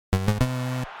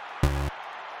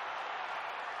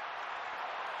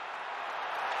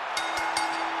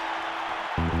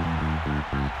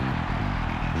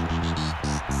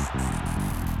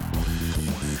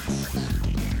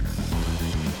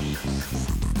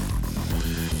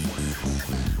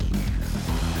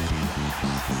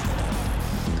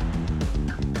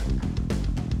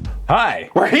Hi.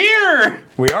 We're here!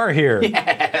 We are here.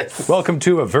 Yes! Welcome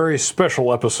to a very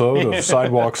special episode of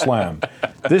Sidewalk Slam.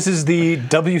 This is the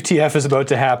WTF is about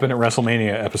to happen at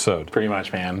WrestleMania episode. Pretty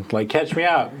much, man. Like, catch me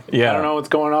up. Yeah. I don't know what's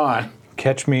going on.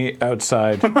 Catch me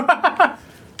outside.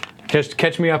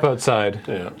 catch me up outside.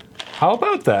 Yeah. How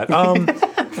about that?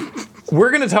 We're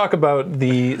going to talk about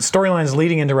the storylines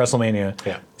leading into WrestleMania,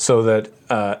 Yeah. so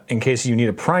that in case you need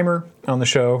a primer on the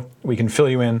show, we can fill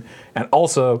you in, and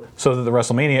also so that the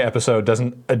WrestleMania episode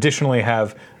doesn't additionally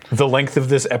have the length of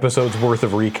this episode's worth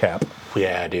of recap.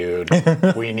 Yeah, dude.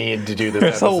 We need to do this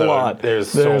There's episode. a lot.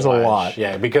 There's a so much. lot.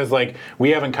 Yeah, because, like, we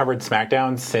haven't covered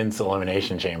SmackDown since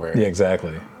Elimination Chamber. Yeah,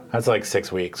 exactly. That's like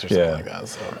 6 weeks or something like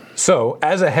that. So,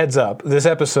 as a heads up, this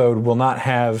episode will not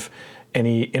have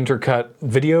any intercut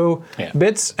video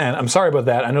bits, and I'm sorry about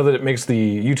that. I know that it makes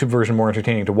the YouTube version more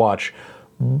entertaining to watch,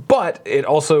 but it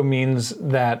also means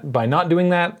that by not doing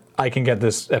that, I can get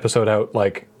this episode out,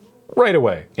 like, right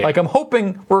away. Yeah. Like, I'm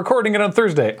hoping, we're recording it on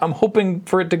Thursday, I'm hoping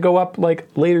for it to go up, like,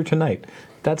 later tonight.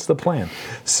 That's the plan.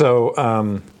 So,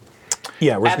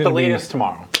 yeah, we're At the latest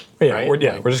tomorrow. Yeah, right? we're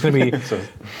just going to be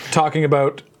talking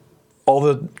about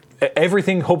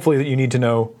everything, hopefully, that you need to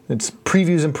know. It's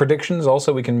previews and predictions.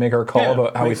 Also, we can make our call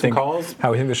about how we think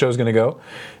the show's going to go.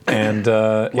 And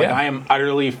I am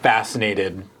utterly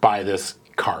fascinated by this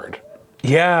card.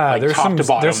 Yeah, Like,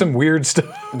 there's some weird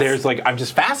stuff. I'm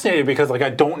just fascinated because, like, I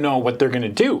don't know what they're going to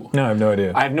do. No, I have no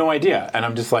idea. I have no idea. And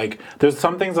I'm just like, there's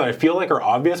some things that I feel like are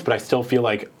obvious, but I still feel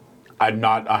like I'm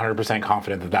not 100%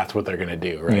 confident that that's what they're going to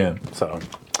do, right? Yeah. So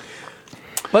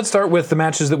Let's start with the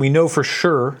matches that we know for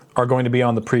sure are going to be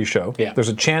on the pre-show. Yeah. There's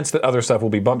a chance that other stuff will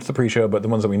be bumped to the pre-show, but the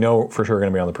ones that we know for sure are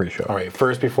going to be on the pre-show. all right,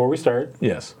 first, before we start,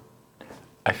 Yes.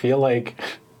 I feel like,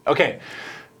 okay,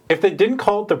 if they didn't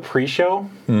call it the pre-show,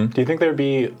 do you think there'd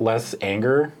be less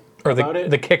anger Or about it?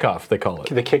 the kickoff, they call it.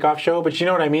 The kickoff show, but you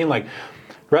know what I mean? Like,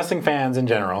 wrestling fans in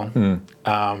general,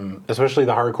 especially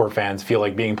the hardcore fans, feel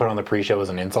like being put on the pre-show is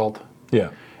an insult.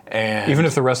 Yeah. And Even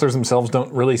if the wrestlers themselves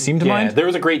don't really seem to mind? there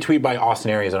was a great tweet by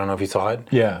Austin Aries. I don't know if you saw it.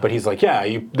 Yeah. But he's like,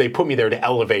 they put me there to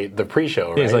elevate the pre-show,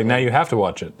 right? He's like, now you have to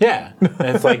watch it. Yeah.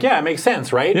 And it's like, yeah, it makes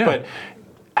sense, right? Yeah. But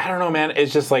I don't know, man.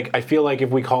 It's just like, I feel like if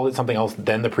we called it something else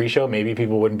than the pre-show, maybe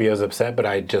people wouldn't be as upset, but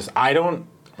I'm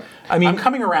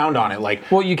coming around on it.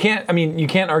 Like, Well, you can't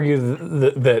argue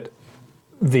that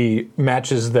the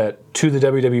matches that to the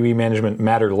WWE management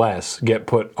matter less get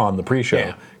put on the pre-show,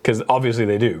 Yeah. because obviously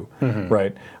they do,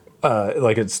 right?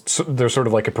 There's sort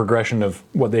of like a progression of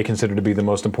what they consider to be the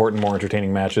most important, more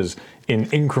entertaining matches in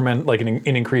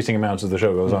increasing amounts as the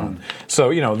show goes on. So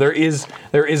there is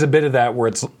a bit of that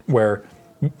where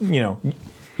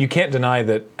you can't deny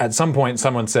that at some point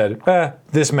someone said,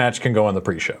 this match can go on the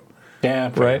pre-show.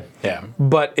 yeah, Right? Yeah.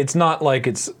 But it's not like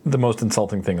it's the most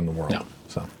insulting thing in the world. No.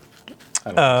 So.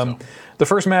 I don't think so. The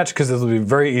first match, because this will be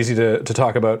very easy to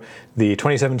talk about, the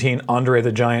 2017 Andre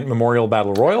the Giant Memorial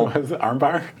Battle Royal. Is it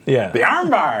armbar? Yeah. The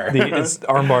armbar! Its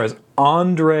armbar is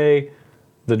Andre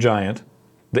the Giant.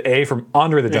 The A from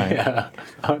Andre the Giant. Yeah.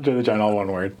 Andre the Giant, all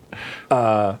one word.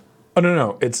 Oh,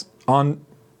 no. It's on...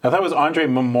 I thought it was Andre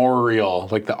Memorial,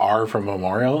 like the R from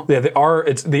Memorial. Yeah, the R,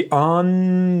 it's the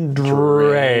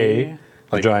Andre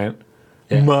the Giant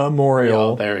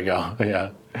Memorial There we go.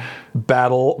 Yeah.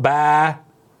 Battle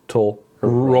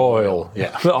Royal.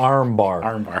 Yeah. The armbar.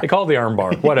 Armbar. They call it the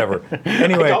armbar. Whatever.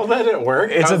 Anyway. I called that at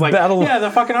work. It's I was a like, battle- Yeah, the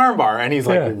fucking armbar. And he's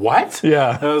like, Yeah. what?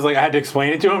 Yeah. And I was like, I had to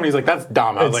explain it to him. And he's like, that's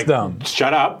dumb. I was It's like, dumb.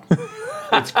 Shut up.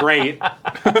 It's great.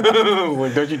 Like,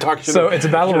 don't you talk shit So it's a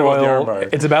battle shit about the royal. armbar.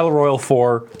 It's a battle royal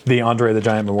for the Andre the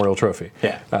Giant Memorial Trophy.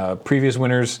 Yeah. Previous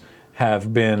winners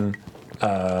have been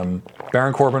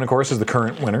Baron Corbin, of course, is the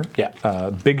current winner.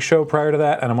 Yeah. Big Show prior to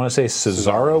that, and I want to say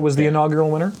Cesaro was the inaugural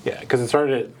winner. Yeah, because it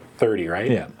started at 30, right?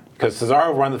 Yeah. Because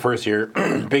Cesaro won the first year,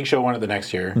 Big Show won it the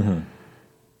next year,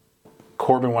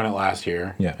 Corbin won it last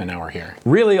year, and now we're here.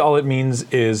 Really, all it means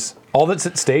is all that's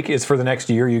at stake is for the next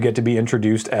year you get to be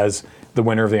introduced as the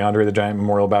winner of the Andre the Giant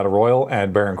Memorial Battle Royal,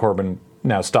 and Baron Corbin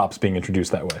now stops being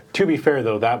introduced that way. To be fair,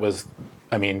 though,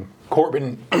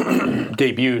 Corbin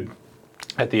debuted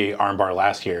at the armbar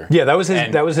last year. Yeah, that was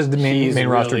his main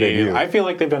roster debut. I feel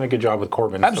like they've done a good job with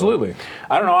Corbin. Absolutely. So,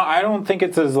 I don't know. I don't think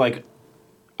it's as like.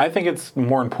 I think it's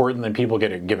more important than people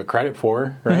give it credit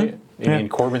for, right? I mean,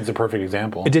 Corbin's a perfect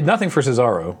example. It did nothing for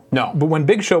Cesaro. No. But when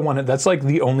Big Show won it, that's like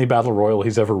the only battle royal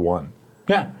he's ever won.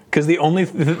 Yeah. Because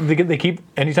they keep,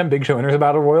 anytime Big Show enters a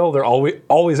battle royal, they're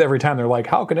always every time they're like,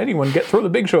 how can anyone throw the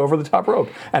Big Show over the top rope?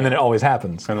 And then it always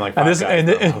happens. And like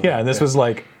this was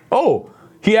like, oh,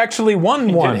 he actually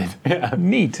won one. Yeah.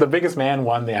 Neat. The biggest man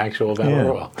won the actual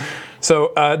battle royal.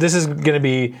 So this is going to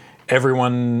be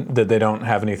everyone that they don't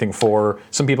have anything for.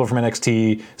 Some people from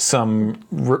NXT,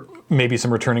 maybe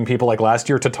some returning people. Like last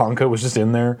year, Tatanka was just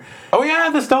in there. Oh yeah,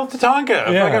 the Stealth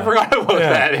Tatanka. Yeah. I forgot about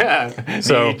that. Yeah.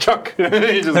 So Chuck.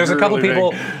 there's a couple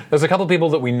people. There's a couple people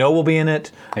that we know will be in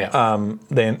it. Yeah.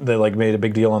 They like made a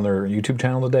big deal on their YouTube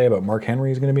channel today about Mark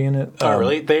Henry is going to be in it. Oh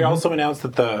really? They also announced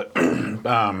that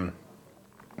the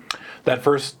that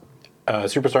first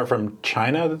superstar from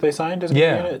China that they signed is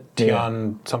going to be in it.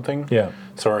 Tian something. Yeah.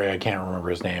 Sorry, I can't remember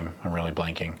his name. I'm really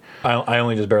blanking. I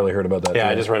only just barely heard about that. Yeah,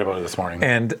 today. I just read about it this morning.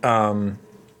 And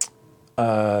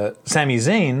Sami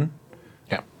Zayn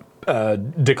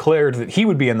declared that he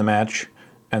would be in the match,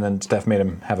 and then Steph made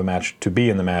him have a match to be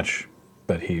in the match,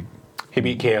 but he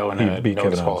beat KO in a no Kevin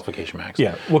disqualification match.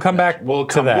 Yeah, we'll come back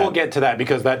to that. We'll get to that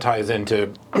because that ties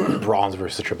into Rollins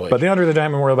versus Triple H. But the Andre the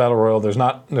Giant Memorial Battle Royal, there's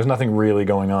nothing really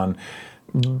going on.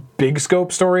 Big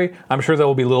scope story. I'm sure there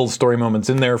will be little story moments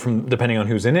in there from depending on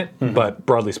who's in it. But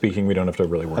broadly speaking, we don't have to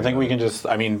really worry. I think we can just.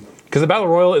 I mean, because the Battle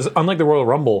Royal is unlike the Royal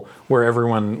Rumble, where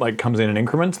everyone like comes in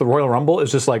increments. The Royal Rumble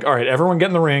is just like, all right, everyone get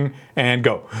in the ring and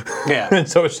go. Yeah. And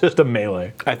so it's just a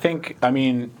melee. I think. I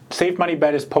mean, safe money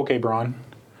bet is Poke Braun.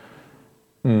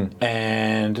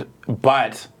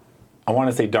 But I want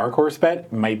to say dark horse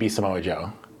bet might be Samoa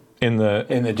Joe. They'll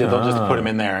just put him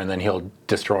in there and then he'll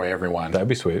destroy everyone. That'd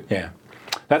be sweet. Yeah.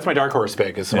 That's my dark horse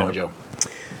pick is Samoa Joe.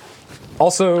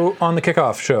 Also on the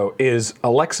kickoff show is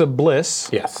Alexa Bliss,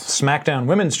 SmackDown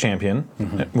Women's Champion.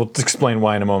 We'll explain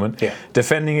why in a moment. Yeah.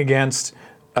 Defending against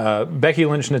Becky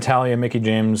Lynch, Natalya, Mickie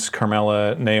James,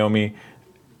 Carmella, Naomi,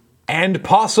 and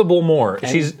possible more.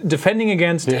 She's defending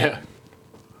against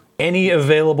any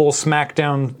available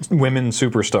SmackDown women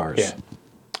superstars. Yeah.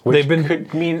 Which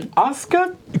could mean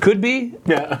Asuka? Could be.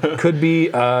 Yeah. Could be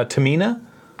Tamina.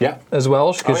 Yeah. As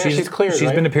well, because she's cleared.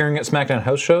 She's been appearing at SmackDown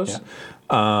house shows.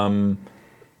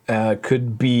 Yeah.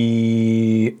 Could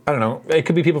be, I don't know. It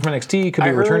could be people from NXT. Could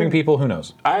be returning people. Who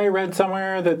knows? I read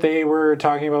somewhere that they were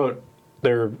talking about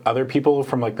there are other people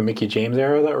from like the Mickie James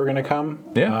era that were going to come.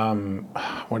 Yeah.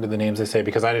 What did the names they say?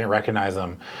 Because I didn't recognize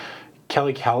them.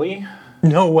 Kelly.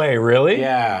 No way, really?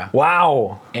 Yeah.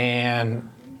 Wow. And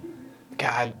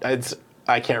God,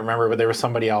 I can't remember, but there was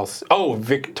somebody else. Oh,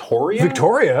 Victoria?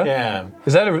 Victoria? Yeah.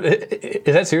 Is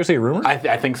that seriously a rumor?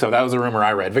 I think so. That was a rumor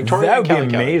I read. Victoria That would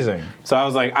and be amazing. Kelly. So I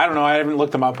was like, I don't know. I haven't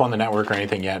looked them up on the network or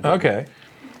anything yet. Okay.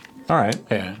 All right.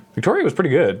 Yeah. Victoria was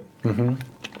pretty good. Mm-hmm.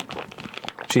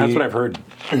 That's what I've heard.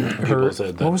 People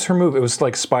said that. What was her move? It was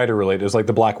like spider related. It was like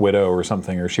the Black Widow or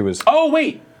something, or she was... Oh,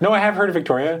 wait. No, I have heard of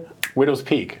Victoria. Widow's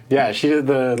Peak. Yeah, she did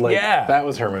the, like, that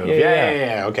was her move.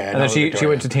 Yeah. Okay. And then she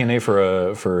went to TNA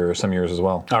for some years as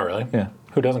well. Oh, really? Yeah.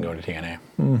 Who doesn't go to TNA?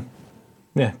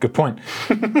 Yeah, good point.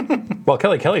 Well,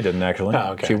 Kelly didn't actually.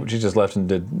 Oh, okay. She just left and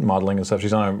did modeling and stuff.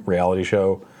 She's on a reality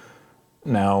show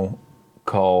now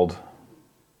called...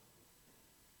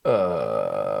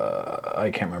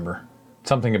 I can't remember.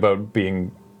 Something about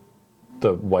being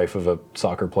the wife of a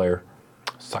soccer player.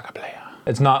 Soccer player.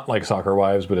 It's not like Soccer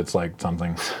Wives, but it's like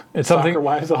something. It's something. Soccer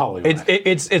Wives of Hollywood.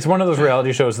 It's one of those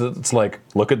reality shows that's like,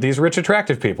 look at these rich,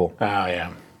 attractive people. Oh,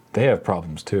 yeah. They have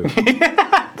problems too.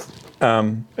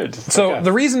 So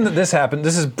the reason that this happened,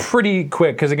 this is pretty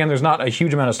quick because again, there's not a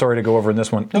huge amount of story to go over in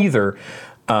this one either.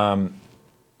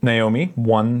 Naomi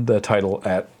won the title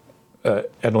at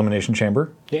Elimination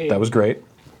Chamber. Yay. That was great.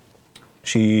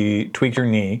 She tweaked her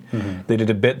knee. Mm-hmm. They did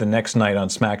a bit the next night on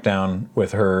SmackDown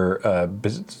with her,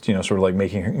 sort of like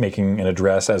making an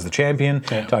address as the champion,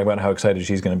 talking about how excited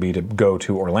she's going to be to go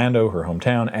to Orlando, her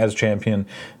hometown, as champion.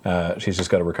 She's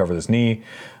just got to recover this knee,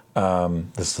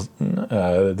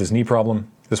 this knee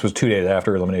problem. This was 2 days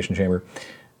after Elimination Chamber.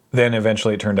 Then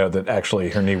eventually it turned out that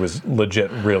actually her knee was legit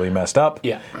really messed up.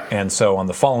 Yeah. And so on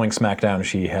the following SmackDown,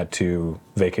 she had to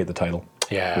vacate the title.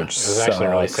 Yeah, which it was actually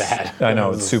really sad. I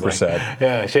know, it's super sad.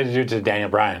 Yeah, she had to do it to Daniel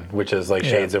Bryan, which is like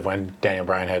shades of when Daniel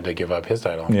Bryan had to give up his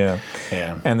title. Yeah.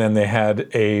 And then they had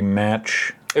a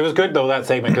match. It was good, though, that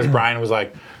segment, because Bryan was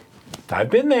like, I've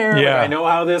been there. Yeah. Like, I know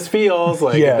how this feels.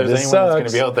 Like, if there's anyone that's going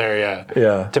to be out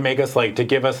there, to make us, like, to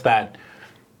give us that,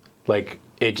 like,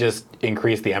 it just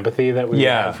increased the empathy that we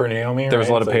had for Naomi. There was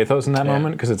a lot of pathos in that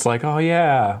moment, because it's like, oh,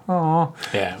 yeah.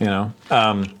 Yeah.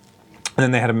 And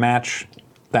then they had a match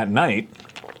that night,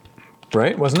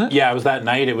 right? Wasn't it? Yeah, it was that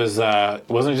night. It was. It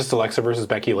wasn't just Alexa versus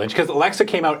Becky Lynch, because Alexa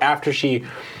came out after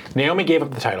Naomi gave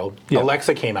up the title. Yeah.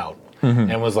 Alexa came out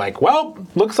and was like, "Well,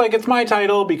 looks like it's my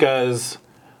title because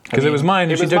it was mine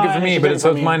and she took it from me, but it's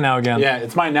mine now again." Yeah,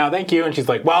 it's mine now. Thank you. And she's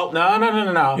like, "Well,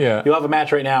 no. Yeah. You'll have a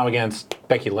match right now against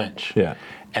Becky Lynch." Yeah.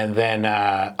 And then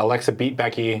Alexa beat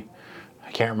Becky.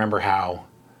 I can't remember how,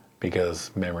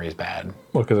 because memory is bad.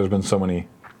 Well, because there's been so many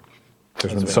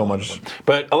There's been so much.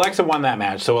 But Alexa won that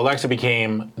match, so Alexa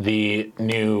became the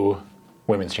new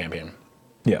women's champion.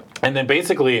 Yeah. And then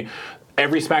basically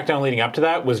every SmackDown leading up to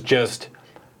that was just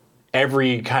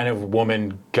every kind of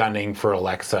woman gunning for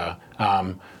Alexa,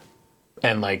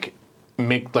 and like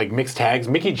mixed tags.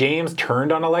 Mickie James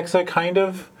turned on Alexa, kind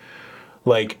of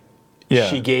like. Yeah.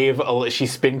 She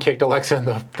spin kicked Alexa in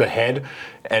the head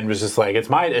and was just like, it's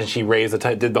mine. And she raised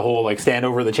did the whole like stand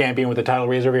over the champion with the title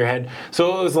raised over your head.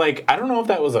 So it was like, I don't know if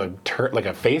that was a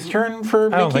face turn for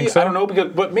Mickie. I don't think so. I don't know,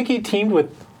 but Mickie teamed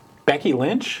with Becky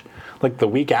Lynch like the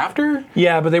week after.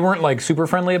 Yeah, but they weren't like super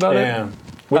friendly about it.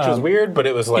 Which was weird, but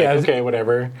it was like, okay,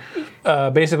 whatever.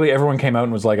 Basically, everyone came out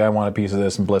and was like, I want a piece of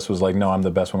this. And Bliss was like, no, I'm the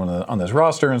best woman on this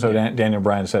roster. And so Daniel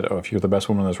Bryan said, oh, if you're the best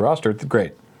woman on this roster,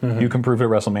 great. You can prove it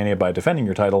at WrestleMania by defending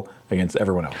your title against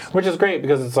everyone else. Which is great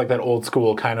because it's like that old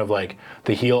school kind of like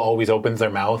the heel always opens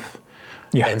their mouth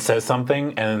and says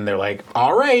something, and they're like,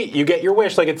 all right, you get your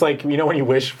wish. Like, it's like, you know when you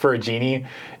wish for a genie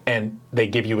and they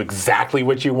give you exactly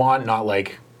what you want, not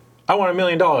like, I want $1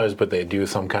 million, but they do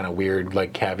some kind of weird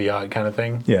like caveat kind of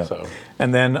thing. Yeah. So.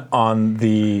 And then on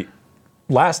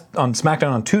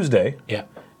SmackDown on Tuesday,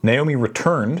 Naomi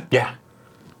returned. Yeah.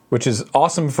 Which is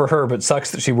awesome for her, but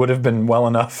sucks that she would have been well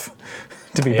enough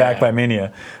to be back by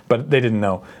Mania. But they didn't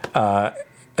know.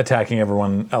 Attacking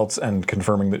everyone else and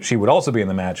confirming that she would also be in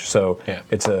the match. So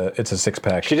it's a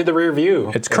 6-pack. She did the rear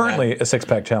view. It's currently a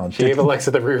 6-pack challenge. She gave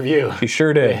Alexa the rear view. She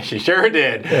sure did. Yeah, she sure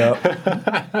did.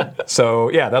 Yeah. So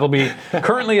that'll be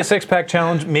currently a 6-pack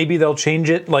challenge. Maybe they'll change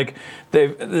it. Like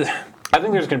I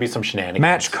think there's going to be some shenanigans.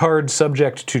 Match card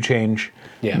subject to change.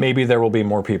 Yeah. Maybe there will be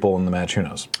more people in the match. Who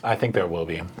knows? I think there will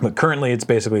be. But currently, it's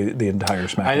basically the entire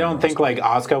SmackDown. I don't think like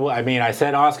Asuka will. I mean, I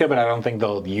said Asuka, but I don't think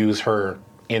they'll use her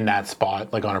in that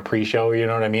spot, like on a pre-show. You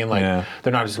know what I mean? Like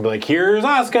they're not just gonna be like, "Here's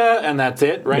Asuka," and that's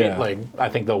it, right? Yeah. Like I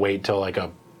think they'll wait till like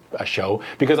a show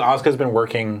because Asuka's been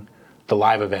working the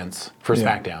live events for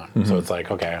SmackDown. Mm-hmm. So it's like,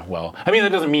 okay, well, I mean,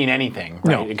 that doesn't mean anything, right?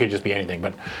 No. It could just be anything,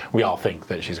 but we all think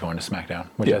that she's going to SmackDown,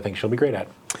 which I think she'll be great at.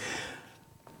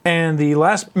 And the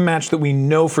last match that we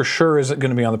know for sure is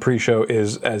going to be on the pre-show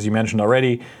is, as you mentioned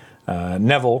already,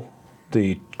 Neville,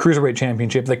 the Cruiserweight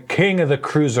Championship, the king of the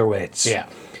Cruiserweights,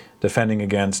 defending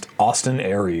against Austin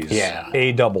Aries. Yeah.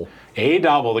 A-double.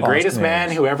 A-double, the greatest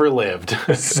man who ever lived.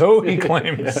 So he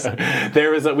claims.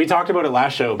 There was we talked about it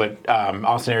last show, but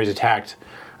Austin Aries attacked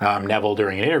Neville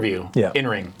during an interview in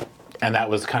ring. And that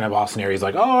was kind of Austin Aries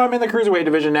like, oh, I'm in the Cruiserweight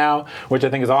division now, which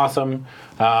I think is awesome.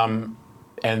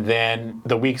 And then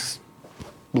the weeks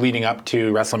leading up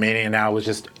to WrestleMania now was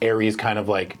just Aries kind of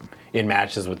like in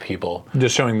matches with people.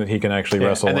 Just showing that he can actually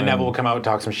wrestle. And then Neville will come out and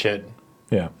talk some shit.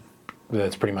 Yeah.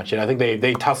 That's pretty much it. I think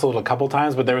they tussled a couple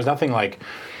times, but there was nothing like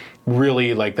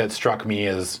really like that struck me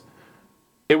as...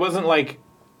 It wasn't like...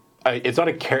 It's not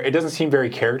it doesn't seem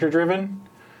very character driven.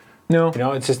 No. You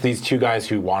know, it's just these two guys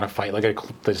who want to fight. Like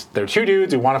they're two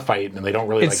dudes who want to fight and they don't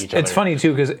really like each other. It's funny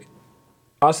too because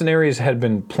Austin Aries had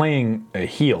been playing a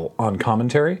heel on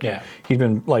commentary. Yeah. He'd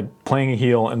been like playing a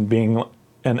heel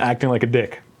and acting like a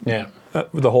dick. Yeah.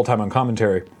 The whole time on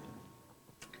commentary.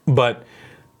 But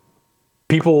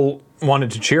people wanted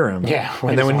to cheer him. Yeah.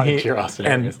 And then when cheer Austin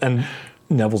Aries. And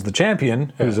Neville's the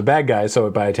champion, who's a bad guy, so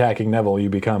by attacking Neville you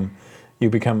become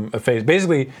a face.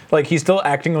 Basically, like he's still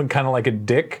acting kind of like a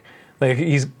dick. Like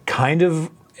he's kind of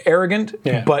arrogant,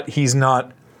 but he's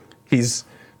not. He's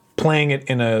playing it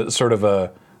in a sort of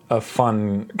a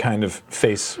fun kind of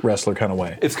face wrestler kind of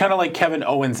way. It's kind of like Kevin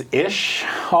Owens-ish,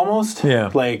 almost.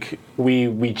 Yeah. Like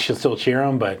we still cheer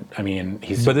him, but I mean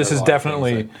he's. But this is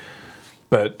definitely.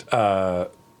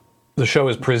 The show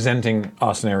is presenting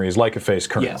Austin Aries like a face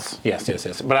currently.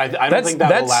 Yes. But I don't think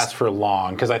that will last for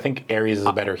long because I think Aries is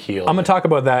a better heel. I'm going to talk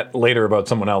about that later about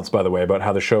someone else, by the way, about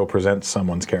how the show presents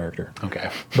someone's character. Okay.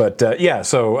 But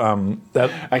so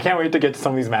that I can't wait to get to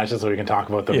some of these matches so we can talk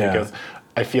about them because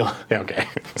I feel okay.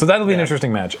 So that'll be an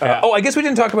interesting match. I guess we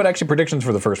didn't talk about actually predictions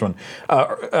for the first one.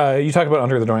 You talked about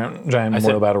Under the Giant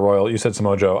Memorial Battle Royal. You said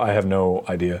Samoa Joe. I have no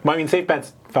idea. Well, I mean, safe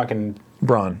bet's fucking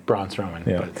Braun Strowman.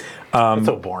 Yeah. But it's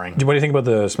so boring. What do you think about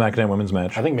the SmackDown Women's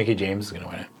match? I think Mickie James is going to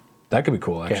win it. That could be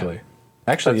cool, actually. Yeah.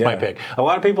 Actually, that's my pick. A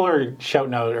lot of people are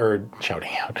shouting out.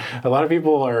 A lot of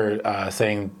people are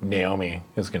saying Naomi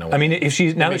is going to win. I mean, if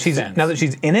she's now that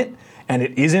she's in it. And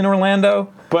it is in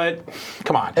Orlando. But,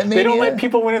 come on. They don't let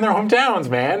people win in their hometowns,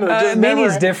 man.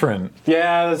 Mania's different.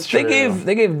 Yeah, that's true.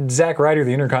 They gave Zack Ryder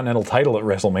the Intercontinental title at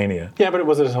WrestleMania. Yeah, but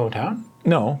was it his hometown?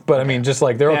 No, but I mean, just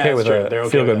like they're okay with a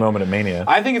feel-good moment at Mania.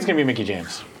 I think it's going to be Mickie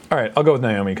James. All right, I'll go with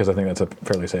Naomi because I think that's a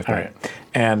fairly safe pick. Right.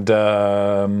 And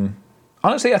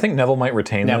honestly, I think Neville might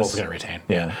retain Neville's going to retain.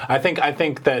 Yeah. I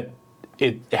think that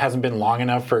it hasn't been long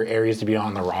enough for Aries to be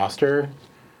on the roster.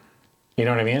 You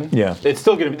know what I mean? Yeah. It's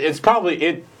still gonna.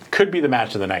 It could be the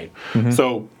match of the night.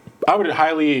 So I would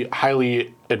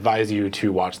highly advise you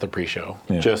to watch the pre-show,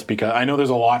 just because I know there's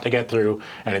a lot to get through,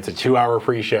 and it's a 2-hour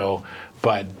pre-show.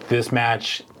 But this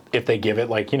match, if they give it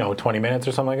 20 minutes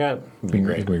or something like that, it'd be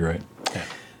great. It'd be great. Yeah.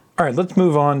 All right, let's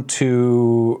move on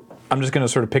to. I'm just going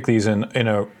to sort of pick these in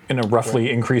a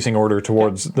roughly increasing order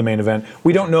towards the main event.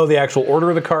 We don't know the actual order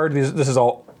of the card. This is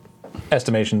all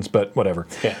estimations, but whatever.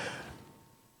 Yeah.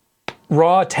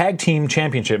 Raw Tag Team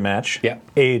Championship match. Yeah.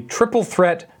 A triple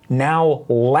threat now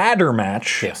ladder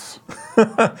match. Yes.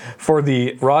 For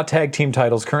the Raw Tag Team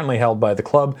titles currently held by the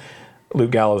Club,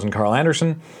 Luke Gallows and Carl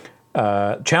Anderson.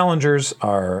 Challengers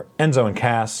are Enzo and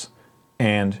Cass,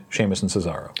 and Sheamus and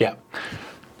Cesaro. Yeah.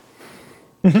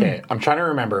 Okay, I'm trying to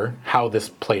remember how this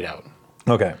played out.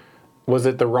 Okay. Was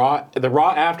it the Raw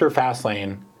after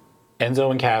Fastlane?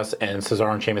 Enzo and Cass and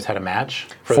Cesaro and Sheamus had a match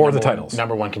for the titles.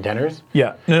 Number one contenders.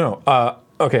 Yeah. No.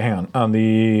 Okay, hang on.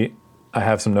 I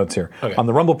have some notes here. Okay. On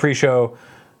the Rumble pre-show,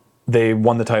 they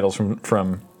won the titles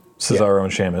from Cesaro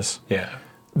and Sheamus. Yeah.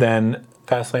 Then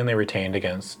Fastlane they retained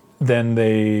against. Then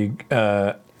they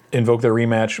invoked their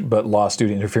rematch, but lost due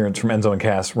to interference from Enzo and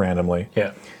Cass randomly.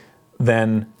 Yeah.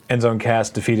 Then Enzo and Cass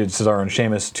defeated Cesaro and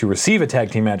Sheamus to receive a tag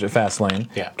team match at Fastlane.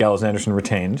 Yeah. Gallows and Anderson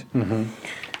retained.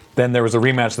 Then there was a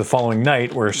rematch the following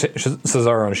night where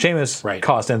Cesaro and Sheamus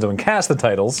cost Enzo and Cass the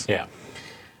titles. Yeah.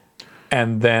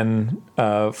 And then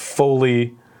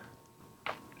Foley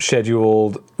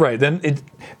scheduled... Right, then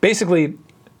basically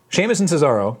Sheamus and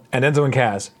Cesaro and Enzo and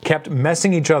Cass kept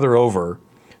messing each other over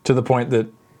to the point that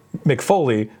Mick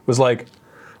Foley was like,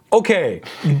 okay,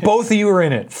 both of you are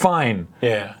in it. Fine.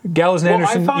 Yeah. Gallows and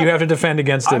Anderson, you have to defend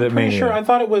against it at Mania. I'm pretty sure. I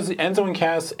thought it was Enzo and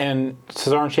Cass and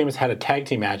Cesaro and Sheamus had a tag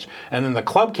team match, and then the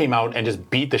Club came out and just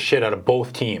beat the shit out of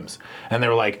both teams. And they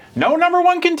were like, no number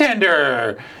one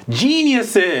contender.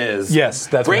 Geniuses. Yes,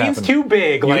 that's what Brains happened. too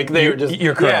big. They were just...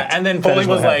 You're correct. Yeah, and then Foley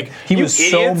was like, he you was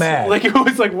idiots. so mad. Like, it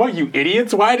was like, what, you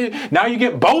idiots? Why did... Now you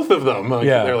get both of them. Like,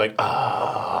 Yeah. They're like,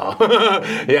 oh.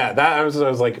 Yeah, I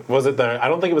was like, was it the... I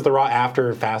don't think it was the Raw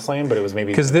after Fastlane, but it was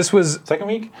maybe... Because this was... Second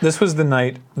week? This was the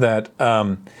night that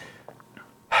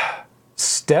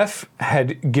Steph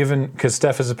had given... Because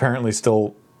Steph is apparently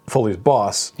still Foley's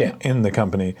boss in the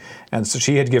company. And so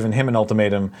she had given him an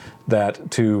ultimatum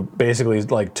that to basically,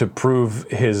 to prove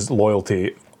his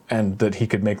loyalty and that he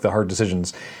could make the hard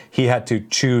decisions, he had to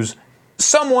choose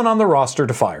someone on the roster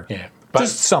to fire. Yeah.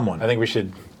 Just someone. I think we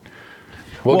should...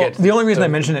 The only reason I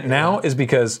mention it now is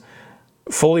because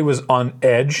Foley was on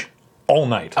edge all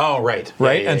night. Oh, right.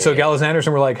 Right? Yeah, and so Gallows and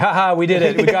Anderson were like, haha, we did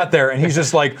it. We got there. And he's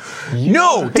just like,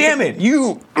 no, damn it.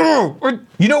 You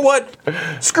know what?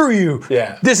 Screw you.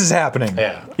 Yeah. This is happening.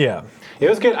 Yeah. Yeah. It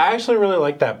was good. I actually really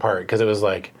liked that part because it was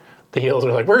like, the heels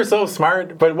were like, we're so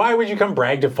smart, but why would you come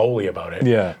brag to Foley about it?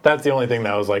 Yeah. That's the only thing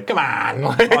that was like, come on.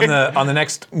 on the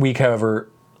next week,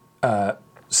 however,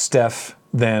 Steph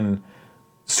then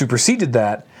superseded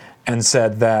that and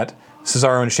said that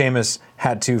Cesaro and Sheamus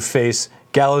had to face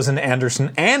Gallows and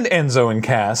Anderson and Enzo and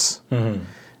Cass in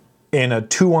a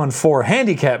 2-on-4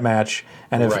 handicap match,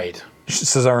 and if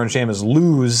Cesaro and Sheamus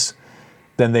lose,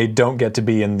 then they don't get to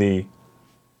be in the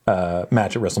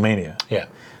match at WrestleMania. Yeah.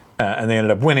 And they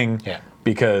ended up winning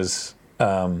because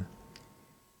there's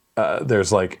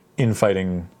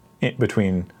infighting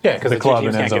between the Club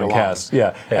and Enzo and Cass.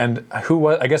 Yeah. And who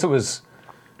was? I guess it was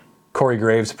Corey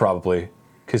Graves probably,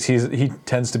 because he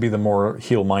tends to be the more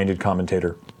heel-minded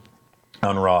commentator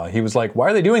on Raw. He was like, why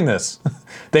are they doing this?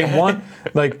 They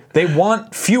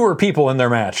want fewer people in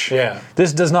their match. Yeah.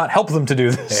 This does not help them to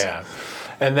do this. Yeah.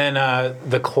 And then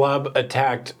the Club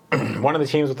attacked one of the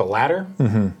teams with a ladder.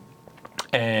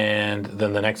 And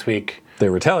then the next week they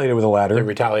retaliated with a ladder.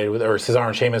 or Cesaro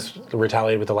and Sheamus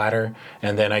retaliated with a ladder.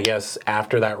 And then I guess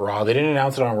after that Raw, they didn't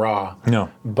announce it on Raw. No.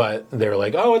 But they were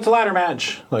like, oh, it's a ladder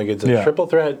match. Like, it's a triple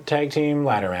threat tag team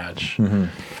ladder match.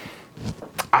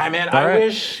 I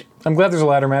wish... I'm glad there's a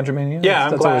ladder match at Mania. Yeah,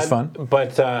 that's always fun.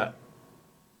 But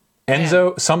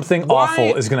Enzo, something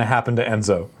awful is going to happen to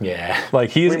Enzo. Yeah.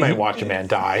 We might watch a man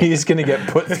die. He's going to get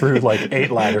put through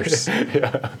 8 ladders.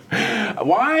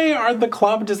 Why are the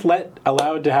Club just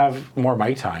allowed to have more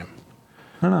mic time?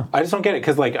 I don't know. I just don't get it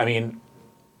because,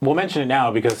 we'll mention it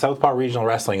now because Southpaw Regional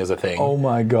Wrestling is a thing. Oh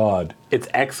my God. It's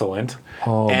excellent.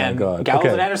 Oh and my God.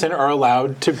 Gallows and Anderson are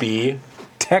allowed to be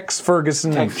Tex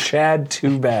Ferguson and Chad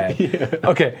Too Bad.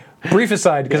 Okay, brief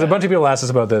aside, because a bunch of people asked us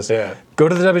about this. Yeah. Go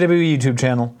to the WWE YouTube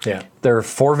channel. Yeah. There are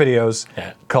 4 videos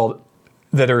called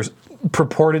that are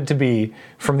purported to be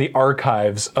from the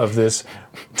archives of this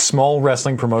small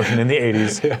wrestling promotion in the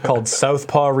 80s called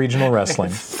Southpaw Regional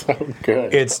Wrestling. So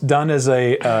good. It's done as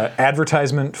a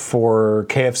advertisement for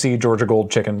KFC Georgia Gold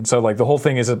Chicken. So like the whole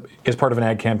thing is part of an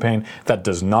ad campaign. That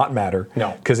does not matter.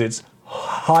 No. Because it's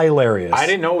hilarious. I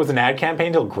didn't know it was an ad campaign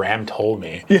until Graham told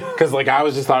me. Because like I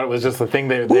was just thought it was just the thing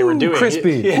they were doing.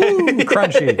 Crispy. Woo,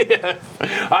 crunchy. Yeah.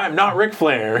 I'm not Ric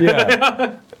Flair.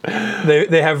 Yeah.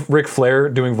 They have Ric Flair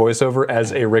doing voiceover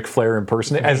as a Ric Flair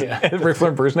Ric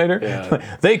Flair impersonator.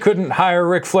 Yeah. They couldn't hire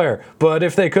Ric Flair, but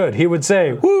if they could, he would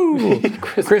say, "Woo,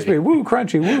 crispy, woo,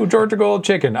 crunchy, woo, Georgia Gold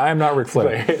Chicken." I am not Ric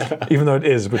Flair, even though it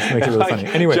is, which makes it really funny.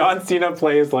 Anyway, John Cena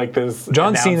plays like this. John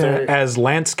announcer. Cena as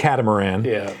Lance Catamaran.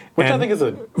 Yeah, which I think is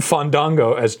a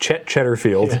Fandango as Chet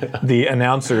Cheddarfield, the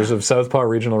announcers of Southpaw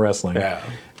Regional Wrestling. Yeah.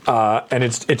 And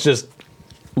it's just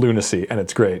lunacy, and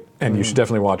it's great, and you should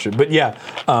definitely watch it. But yeah,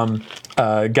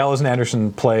 Gallows and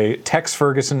Anderson play Tex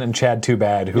Ferguson and Chad Too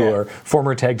Bad, who are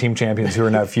former tag team champions who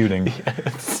are now feuding.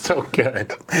 It's so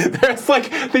good. There's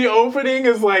like the opening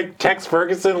is like Tex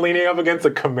Ferguson leaning up against a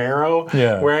Camaro,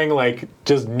 wearing like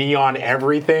just neon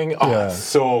everything. Oh, it's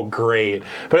so great.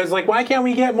 But it's like, why can't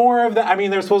we get more of that? I mean,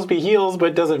 they're supposed to be heels, but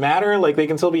it doesn't matter. Like they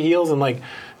can still be heels and like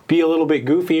be a little bit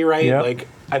goofy, right? Yep. Like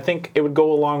I think it would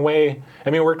go a long way. I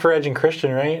mean, it worked for Edge and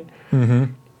Christian, right?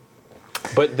 Mm-hmm.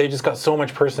 But they just got so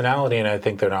much personality, and I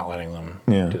think they're not letting them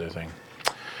do their thing.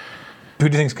 Who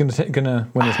do you think is going to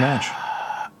win this match?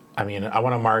 I mean, I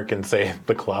want to mark and say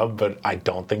the club, but I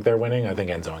don't think they're winning. I think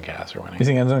Enzo and Cass are winning. You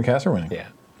think Enzo and Cass are winning?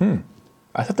 Yeah.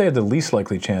 I thought they had the least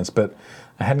likely chance, but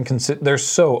I hadn't considered. They're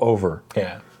so over.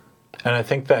 Yeah. And I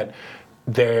think that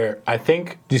do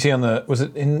you see was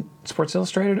it in Sports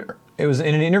Illustrated? Or it was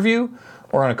in an interview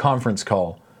or on a conference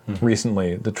call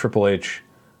recently that Triple H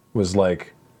was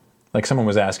like someone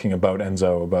was asking about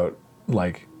Enzo, about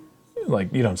like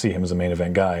you don't see him as a main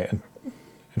event guy, and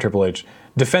Triple H,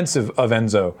 defensive of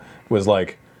Enzo, was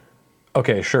like,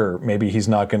 okay, sure, maybe he's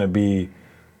not going to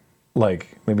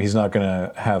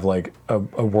have like a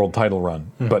world title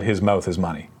run, but his mouth is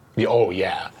money. Oh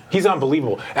yeah, he's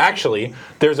unbelievable. Actually,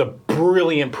 there's a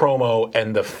brilliant promo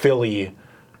in the Philly,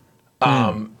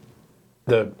 when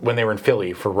they were in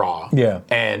Philly for Raw. Yeah,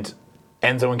 and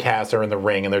Enzo and Cass are in the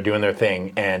ring and they're doing their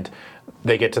thing, and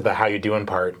they get to the "how you doing"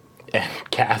 part, and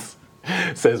Cass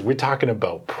says, "We're talking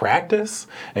about practice,"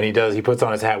 and he puts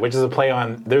on his hat, which is a play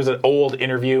on. There's an old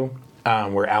interview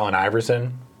where Allen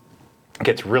Iverson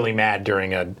gets really mad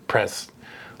during a press.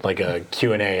 Like a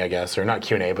Q&A, I guess, or not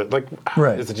Q&A, but like,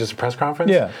 is it just a press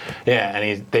conference? Yeah. Yeah,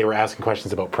 and they were asking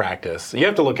questions about practice. You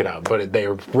have to look it up, but they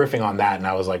were riffing on that, and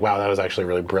I was like, wow, that was actually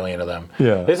really brilliant of them.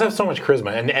 Yeah. They just have so much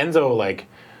charisma, and Enzo, like,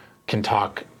 can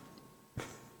talk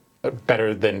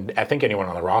better than, I think, anyone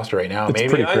on the roster right now. It's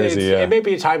pretty crazy, It may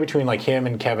be a tie between, like, him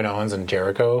and Kevin Owens and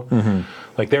Jericho. Mm-hmm.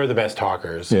 Like, they're the best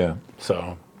talkers. Yeah.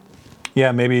 So.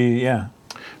 Yeah, maybe, yeah.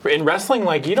 In wrestling,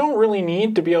 like, you don't really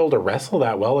need to be able to wrestle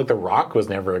that well. Like, The Rock was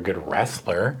never a good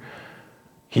wrestler.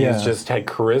 He's just had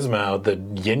charisma, the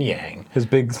yin-yang. His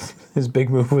big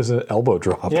move was an elbow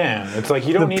drop. Yeah, it's like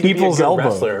you don't need to be a good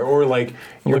wrestler. Or, like,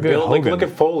 your build. Like, look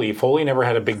at Foley. Foley never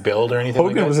had a big build or anything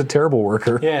like that. Hogan was a terrible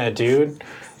worker. Yeah, dude.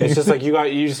 It's just like you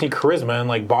just need charisma, and,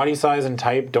 like, body size and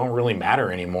type don't really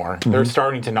matter anymore. Mm-hmm. They're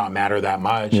starting to not matter that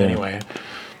much anyway.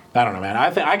 I don't know, man.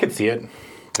 I could see it.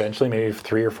 Eventually, maybe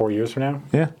 3 or 4 years from now.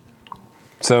 Yeah.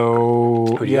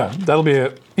 So that'll be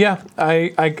it. Yeah, I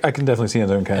can definitely see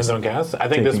Enzo and Cass. Enzo and Cass. I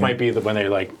think this might be when they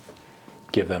like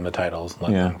give them the titles, and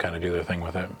let them kind of do their thing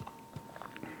with it.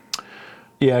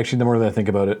 Yeah, actually, the more that I think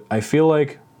about it, I feel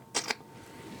like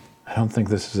I don't think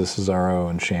this is a Cesaro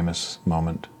and Sheamus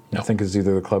moment. No. I think it's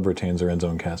either the club retains or Enzo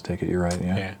and Cass take it. You're right.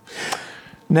 Yeah.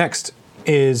 Next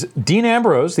is Dean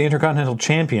Ambrose, the Intercontinental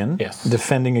Champion,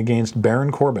 defending against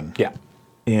Baron Corbin. Yeah.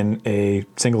 In a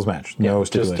singles match, no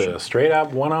stipulation. Just a straight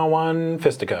up one-on-one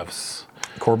fisticuffs.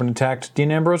 Corbin attacked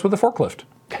Dean Ambrose with a forklift.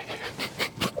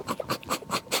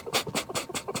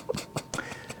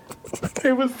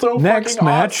 It was so Next fucking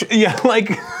match, awesome. Yeah,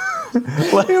 like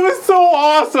it was so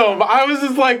awesome. I was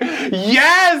just like,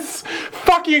 yes,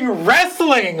 fucking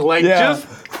wrestling, like just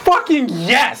fucking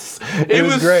yes. It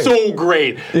was great. So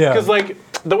great. Yeah, because like.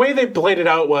 The way they played it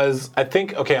out was, I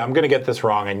think, okay, I'm going to get this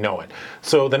wrong. I know it.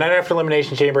 So the night after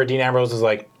Elimination Chamber, Dean Ambrose is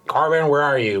like, Corbin, where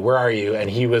are you? Where are you?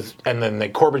 And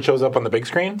then Corbin shows up on the big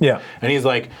screen. Yeah. And he's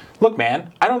like, look,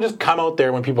 man, I don't just come out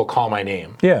there when people call my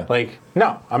name. Yeah. Like,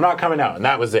 no, I'm not coming out. And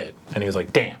that was it. And he was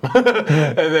like, damn. And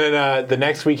then the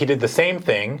next week he did the same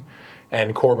thing.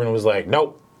 And Corbin was like,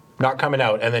 nope, not coming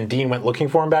out. And then Dean went looking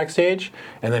for him backstage.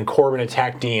 And then Corbin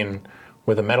attacked Dean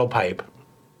with a metal pipe.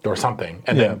 or something,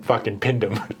 and then fucking pinned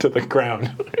him to the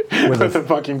ground with a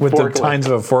fucking with forklift. the tines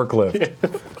of a forklift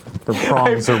or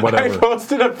prongs or whatever. I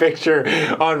posted a picture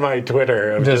on my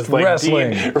Twitter of Just like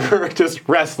wrestling. Dean, just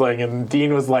wrestling, and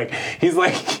Dean was like, he's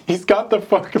got the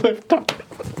forklift up.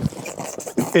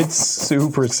 It's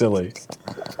super silly.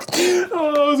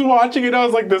 Oh, I was watching it. I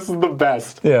was like, "This is the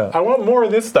best." Yeah. I want more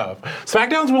of this stuff.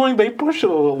 SmackDown's willing. They push it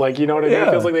a little. Like, you know what I mean? Yeah.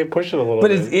 It feels like they push it a little. But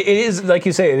bit. it is, like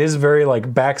you say, it is very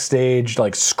like backstage,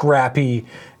 like scrappy.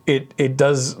 It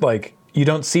does, like, you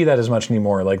don't see that as much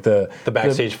anymore. Like the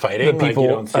backstage fighting, the like, you people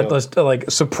don't see like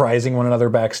surprising one another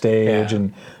backstage Yeah.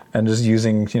 and just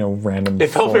using random. It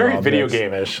felt foreign very video objects.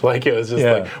 game-ish. Like, it was just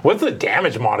Yeah. like, what's the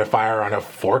damage modifier on a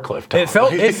forklift? Tom?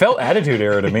 It felt Attitude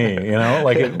Era to me,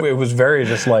 like it was very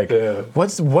just like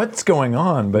what's going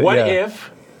on. But What yeah.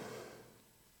 if,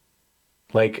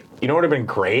 like, you know what would have been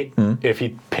great if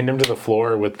he pinned him to the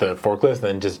floor with the forklift and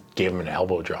then just gave him an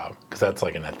elbow drop, because that's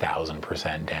like an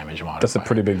 1,000% damage modifier. That's a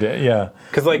pretty big day. Yeah,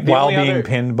 'Cause, like, the while only being other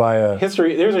pinned by a There's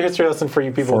a history lesson for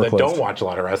you people that Forklift. don't watch a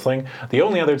lot of wrestling. The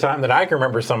only other time that I can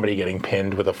remember somebody getting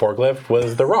pinned with a forklift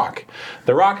was The Rock.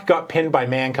 The Rock got pinned by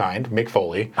Mankind, Mick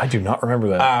Foley, I do not remember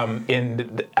that.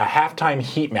 in a halftime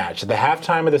heat match. At the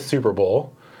halftime of the Super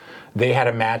Bowl, they had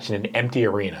a match in an empty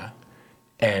arena.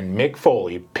 And Mick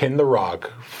Foley pinned The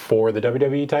Rock for the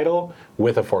WWE title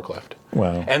with a forklift.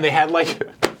 Wow. And they had like,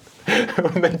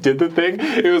 when they did the thing,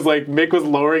 it was like Mick was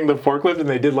lowering the forklift and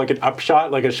they did like an upshot,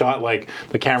 like a shot like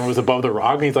the camera was above The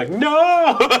Rock and he's like,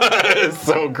 no! It's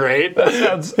so great. That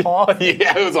sounds awesome.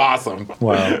 Yeah, it was awesome.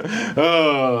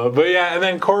 Wow. But yeah, and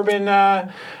then Corbin,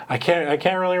 I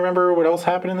can't really remember what else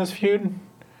happened in this feud.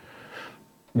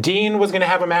 Dean was going to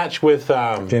have a match with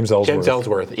James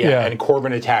Ellsworth. Yeah, and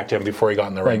Corbin attacked him before he got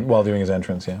in the Like ring. while doing his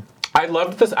entrance, yeah. I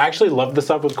loved this. I actually loved the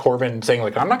stuff with Corbin saying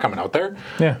like, "I'm not coming out there."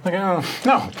 Yeah. Like, oh,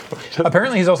 no.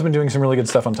 Apparently, he's also been doing some really good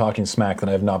stuff on Talking Smack that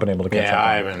I have not been able to catch Yeah, up on.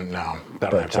 I haven't. No, I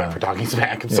don't have time for talking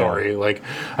smack. I'm sorry. Like,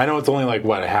 I know it's only like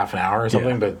what, a half an hour or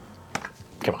something, but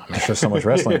come on, man. There's so much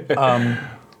wrestling.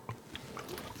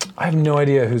 I have no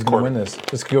idea who's going to win this.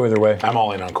 This could go either way. I'm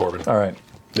all in on Corbin. All right.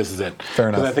 This is it. Fair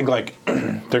enough. Because I think like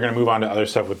they're going to move on to other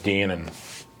stuff with Dean and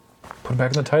Put him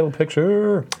back in the title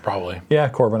picture. probably. Yeah,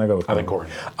 Corbin. I go with Corbin. I think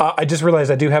Corbin. I just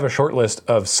realized I do have a short list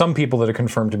of some people that are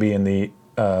confirmed to be in the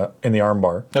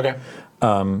armbar. Okay.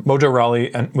 Mojo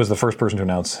Rawley was the first person to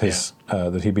announce his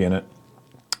that he'd be in it.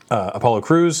 Apollo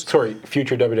Crews. Sorry,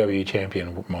 future WWE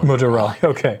champion Mojo Rawley.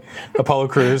 Okay. Apollo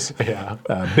Crews. Yeah.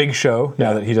 Big Show.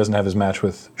 Now that he doesn't have his match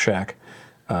with Shaq.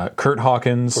 Kurt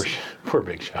Hawkins. Poor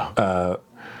Big Show.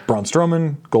 Braun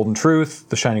Strowman, Golden Truth,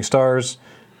 The Shining Stars,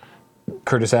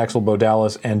 Curtis Axel, Bo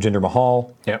Dallas, and Jinder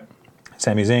Mahal, Yep.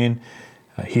 Sami Zayn,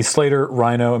 Heath Slater,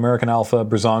 Rhino, American Alpha,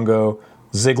 Breezango,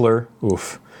 Ziggler,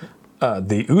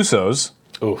 the Usos.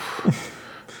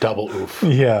 Oof. Double oof.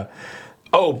 Yeah.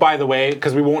 Oh, by the way,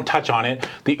 because we won't touch on it,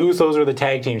 the Usos are the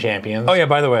tag team champions. Oh yeah.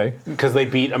 By the way, Because they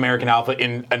beat American Alpha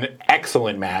in an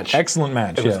excellent match. excellent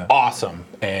match. It was yeah. awesome.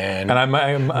 And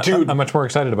Dude, I'm much more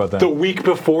excited about that. the week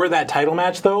before that title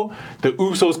match, though, the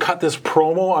Usos cut this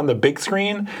promo on the big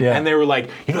screen, Yeah. and they were like,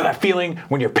 you know that feeling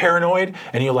when you're paranoid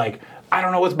and you're like, I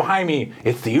don't know what's behind me.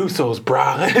 It's the Usos,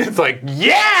 brah. It's like,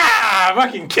 yeah,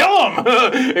 fucking kill them.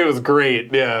 It was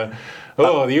great. Yeah.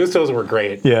 Oh, the Usos were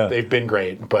great. Yeah. They've been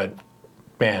great, but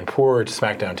man, poor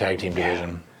SmackDown tag team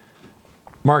division.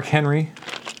 Mark Henry.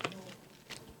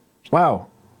 Wow,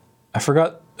 I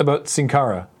forgot about Sin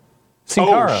Cara. Sin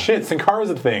Cara. Oh shit, Sin Cara's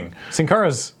a thing. Sin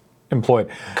Cara's employed.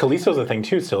 Kalisto's a thing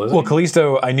too, still, isn't Well, he?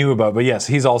 Kalisto I knew about, but yes,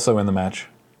 he's also in the match.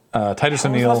 Titus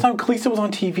When was the last O'Neil, time Kalisto was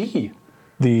on TV?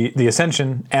 the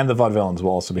Ascension, and the Vaudevillains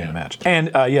will also be in the match.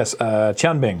 And yes,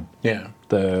 Tian Bing, Yeah.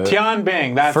 the Tian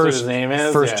Bing, that's what first his name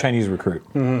is. first Yeah. Chinese recruit.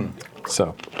 Mm-hmm.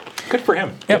 So Good for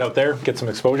him. Get out there, get some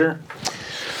exposure.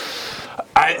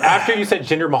 After you said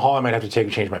Jinder Mahal, I might have to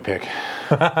change my pick.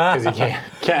 Because you can't.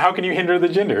 How can you hinder the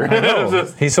Jinder? It's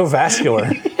just- he's so vascular.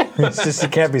 It's just, he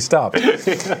can't be stopped.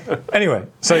 Anyway,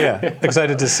 so yeah,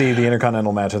 excited to see the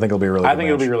Intercontinental match. I think it'll be a really good I think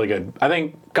it'll match. be really good. I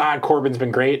think, God, Corbin's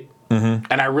been great. Mm-hmm.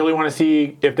 And I really want to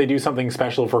see if they do something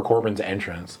special for Corbin's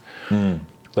entrance.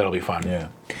 That'll be fun. Yeah.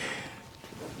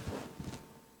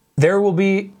 There will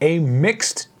be a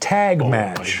mixed tag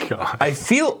match. my God. I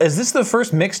feel, is this the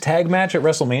first mixed tag match at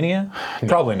WrestleMania?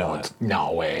 Probably not.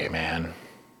 No way, man.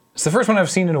 It's the first one I've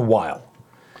seen in a while.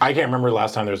 I can't remember the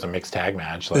last time there was a mixed tag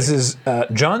match. Like, This is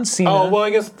John Cena. oh, well, I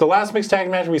guess the last mixed tag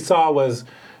match we saw was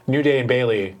New Day and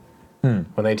Bailey when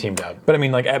they teamed up. But I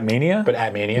mean, like at Mania, But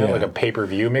at Mania, Yeah. like a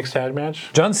pay-per-view mixed tag match.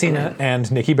 John Cena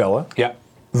and Nikki Bella Yeah.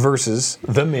 versus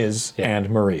The Miz and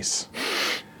Maurice.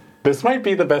 This might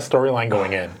be the best storyline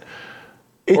going in.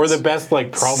 or the best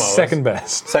like promos. Second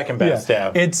best. Second best,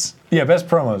 yeah. It's best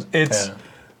promos. It's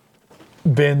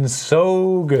been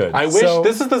so good. I wish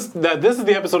this is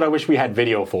the episode I wish we had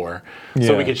video for,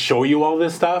 so we could show you all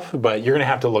this stuff. But you're gonna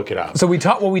have to look it up. So we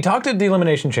talked at the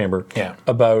Elimination Chamber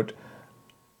about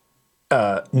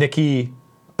Nikki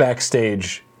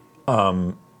backstage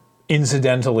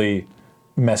incidentally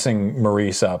messing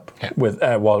Maurice up with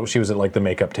while she was at like the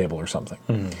makeup table or something.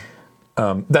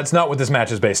 That's not what this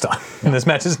match is based on. No. This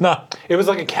match is not. It was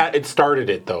like a cat. It started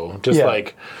it though, just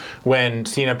like when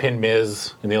Cena pinned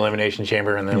Miz in the Elimination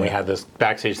Chamber, and then we had this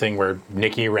backstage thing where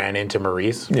Nikki ran into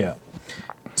Maurice. Yeah.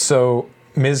 So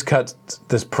Miz cut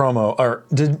this promo, or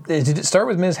did it start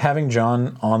with Miz having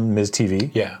John on Miz TV?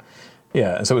 Yeah.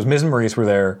 Yeah. And so it was Miz and Maurice were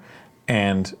there,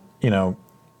 and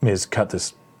Miz cut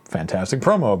this fantastic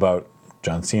promo about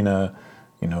John Cena,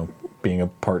 being a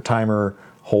part-timer,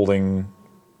 holding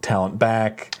talent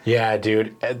back. Yeah,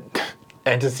 dude.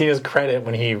 And to Cena's credit,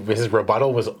 when his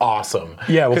rebuttal was awesome.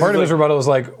 Yeah, well, part of his rebuttal was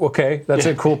like, okay, that's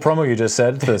a cool promo you just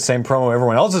said. It's the same promo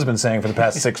everyone else has been saying for the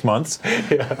past 6 months.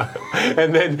 Yeah.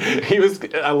 And then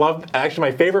actually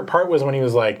my favorite part was when he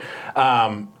was like,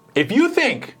 if you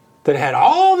think that it had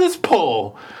all this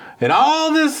pull and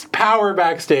all this power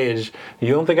backstage,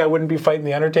 you don't think I wouldn't be fighting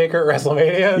The Undertaker at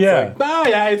WrestleMania? It's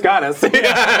like, he's got us.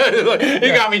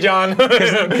 You got me, John.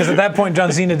 Because at that point,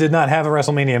 John Cena did not have a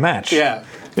WrestleMania match. Yeah.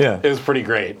 Yeah. It was pretty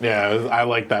great. Yeah, I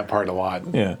liked that part a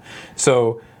lot. Yeah.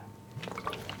 So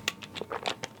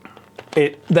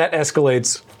that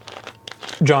escalates.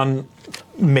 John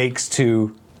makes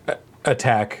to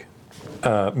attack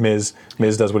Miz.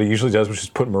 Miz does what he usually does, which is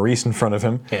put Maurice in front of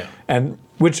him. Yeah. And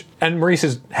Maurice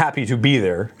is happy to be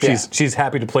there. She's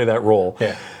happy to play that role.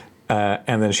 Yeah.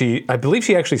 And then I believe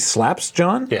she actually slaps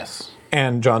John. Yes.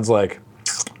 And John's like,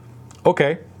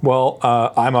 okay, well,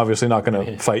 I'm obviously not going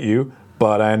to fight you,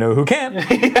 but I know who can.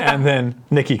 And then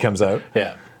Nikki comes out.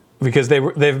 Yeah. Because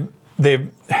they've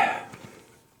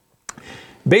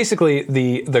basically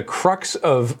the crux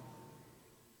of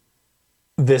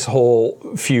this whole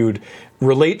feud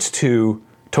relates to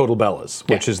Total Bellas,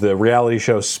 which is the reality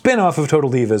show spin-off of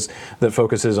Total Divas that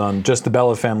focuses on just the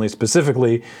Bella family,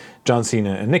 specifically John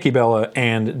Cena and Nikki Bella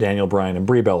and Daniel Bryan and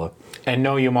Brie Bella. And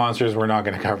no, you monsters, we're not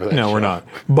going to cover that. No, we're not.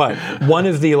 But one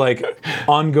of the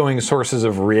ongoing sources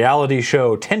of reality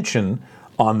show tension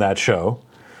on that show,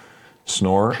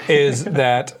 snore, is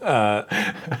that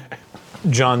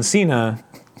John Cena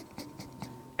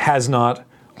has not,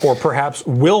 or perhaps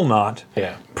will not,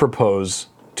 propose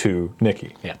to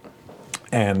Nikki. Yeah.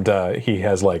 And he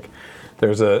has there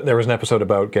was an episode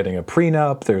about getting a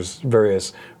prenup. There's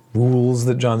various rules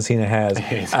that John Cena has,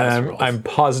 and I'm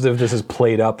positive this is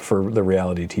played up for the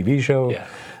reality TV show. Yeah.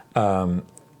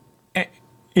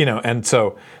 And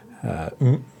so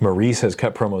Maurice has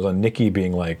cut promos on Nikki,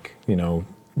 being like, you're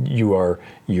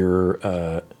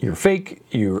fake.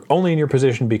 You're only in your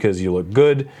position because you look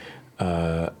good.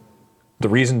 The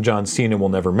reason John Cena will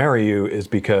never marry you is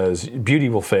because beauty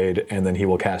will fade, and then he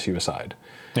will cast you aside.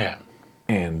 Yeah.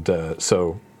 And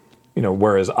so,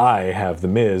 whereas I have The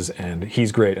Miz, and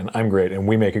he's great, and I'm great, and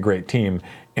we make a great team,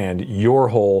 and your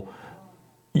whole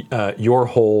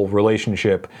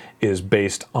relationship is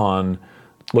based on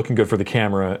looking good for the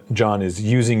camera. John is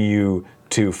using you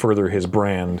to further his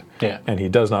brand, and he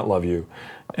does not love you,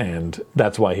 and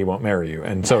that's why he won't marry you.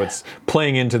 And so it's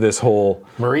playing into this whole...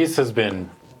 Maurice has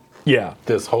been...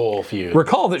 this whole feud.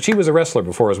 Recall that she was a wrestler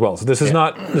before as well, so this is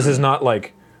not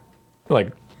like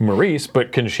Maurice,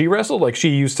 but can she wrestle?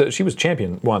 She was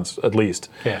champion once at least.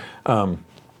 Yeah.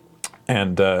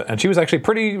 And she was actually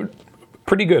pretty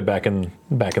good back in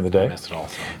the day. I missed it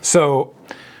also. So,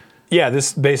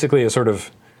 this basically is sort of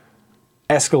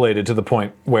escalated to the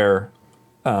point where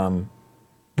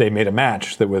they made a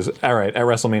match that was, all right, at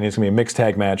WrestleMania it's going to be a mixed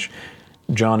tag match,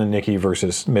 John and Nikki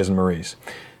versus Miz and Maurice.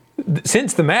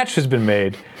 Since the match has been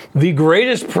made, the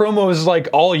greatest promos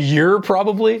all year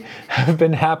probably have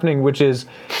been happening, which is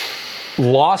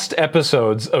lost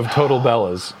episodes of Total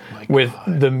Bellas with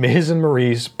The Miz and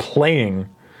Maurice playing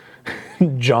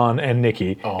John and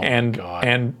Nikki and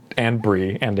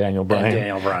Brie and Daniel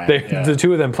Bryan. The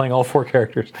two of them playing all four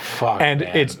characters.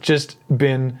 It's just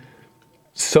been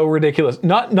so ridiculous.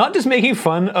 Not just making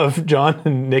fun of John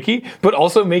and Nikki, but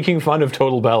also making fun of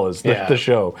Total Bellas, the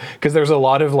show. Because there's a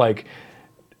lot of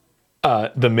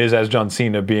The Miz as John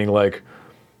Cena being like,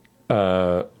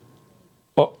 well,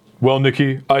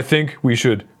 Nikki, I think we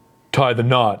should tie the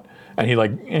knot.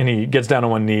 and he gets down on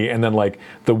one knee, and then like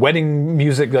the wedding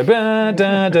music, like da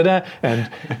da da da, and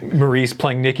Maurice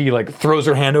playing Nikki like throws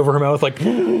her hand over her mouth, like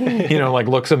like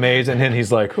looks amazed, and then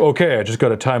he's like, okay, I just got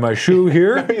to tie my shoe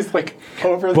here. He's like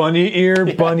over bunny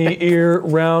ear,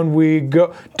 round we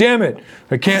go. Damn it,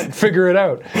 I can't figure it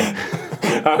out.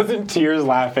 I was in tears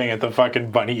laughing at the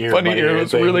fucking bunny ear. Bunny ear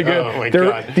was thing. really good. Oh my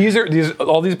God.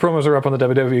 All these promos are up on the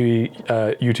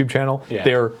WWE YouTube channel. Yeah.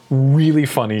 They're really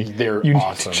funny. They're you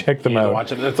awesome. Need to check them you need out. to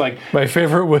watch it. It's like my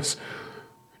favorite was,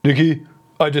 Nikki,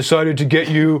 I decided to get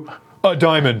you a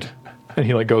diamond. And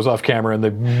he like goes off camera and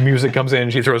the music comes in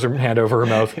and she throws her hand over her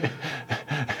mouth.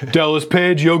 Dallas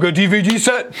Page yoga DVD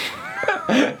set.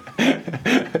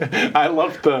 I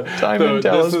love the Diamond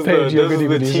Dallas Page yoga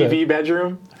DVD the set. TV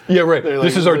bedroom. Yeah, right. Like,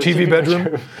 this is our TV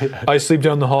bedroom. Yeah. I sleep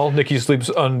down the hall. Nikki sleeps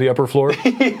on the upper floor.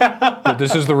 But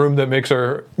this is the room that makes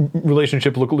our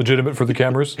relationship look legitimate for the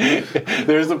cameras.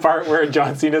 There's the part where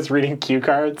John Cena's reading cue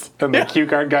cards, and the cue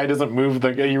card guy doesn't move.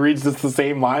 He reads just the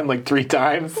same line like 3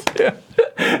 times. Yeah.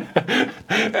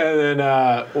 And then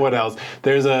what else?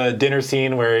 There's a dinner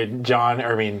scene where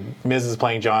Miz is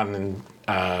playing John,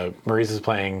 and Maurice is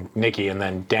playing Nikki, and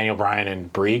then Daniel Bryan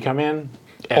and Brie come in.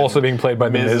 Also being played by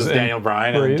the Miz Miz is Daniel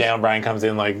Bryan, and Daniel Bryan comes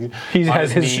in like he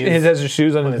has his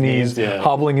shoes on his knees,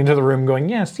 hobbling into the room, going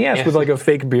yes, with like a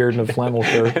fake beard and a flannel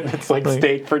shirt. And it's like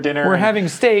steak for dinner. We're having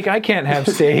steak. I can't have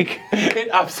steak. It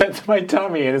upsets my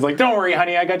tummy, and it's like, don't worry,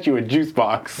 honey, I got you a juice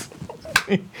box.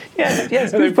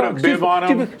 yes. And they put a bib on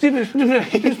him.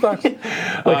 Juice box.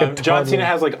 John Cena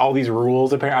has like all these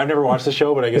rules. Apparently, I've never watched the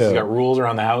show, but I guess he's got rules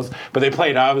around the house. But they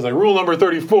play it out. It's like rule number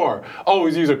 34: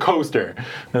 always use a coaster.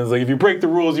 And it's like if you break the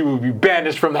rules, you will be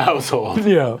banished from the household.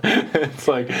 Yeah. It's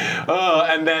like,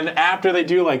 and then after they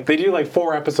do like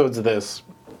 4 episodes of this.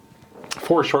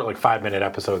 4 short, like 5-minute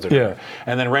episodes. And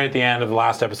then right at the end of the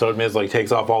last episode, Miz like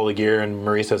takes off all the gear, and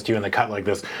Maurice says to you, and they cut like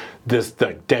this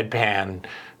like deadpan,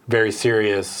 very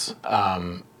serious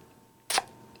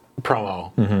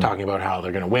promo talking about how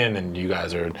they're going to win, and you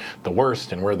guys are the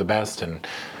worst, and we're the best, and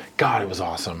God, it was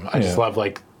awesome. I just love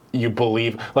like you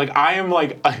believe, like I am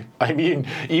like I mean,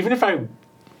 even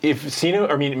if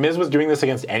Cena, Miz was doing this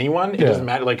against anyone, it doesn't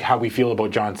matter like how we feel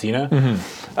about John Cena.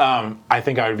 I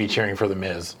think I would be cheering for the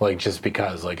Miz, like just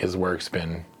because like his work's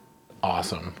been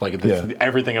awesome. Like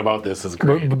everything about this is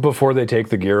great. But before they take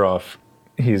the gear off,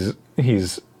 he's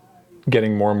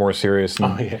getting more and more serious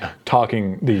and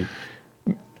talking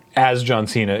as John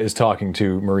Cena is talking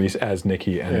to Maurice as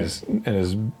Nikki and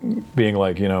is being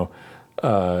like,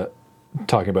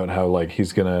 talking about how like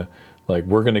he's gonna like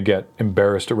we're gonna get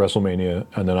embarrassed at WrestleMania,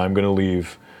 and then I'm gonna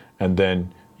leave, and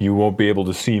then you won't be able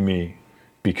to see me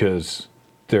because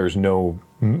there's no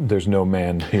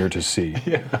man here to see.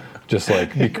 Just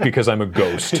like because I'm a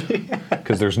ghost,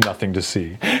 because there's nothing to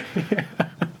see.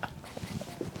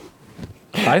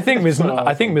 I think Miz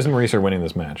and Maurice are winning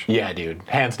this match. Yeah, dude,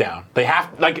 hands down. They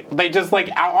just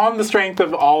on the strength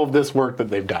of all of this work that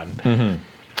they've done.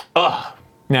 Ugh.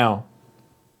 Now,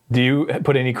 do you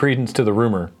put any credence to the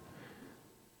rumor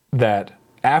that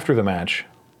after the match,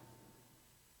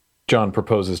 John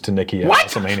proposes to Nikki at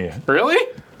WrestleMania? Really?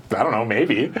 I don't know.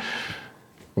 Maybe.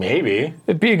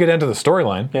 It'd be a good end to the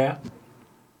storyline. Yeah.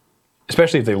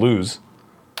 Especially if they lose.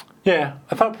 Yeah.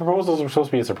 I thought proposals were supposed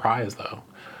to be a surprise, though.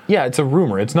 Yeah, it's a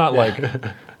rumor. It's not like...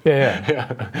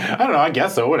 Yeah. I don't know. I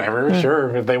guess so. Whatever.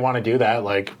 Sure. If they want to do that,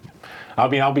 like... I'll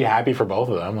be happy for both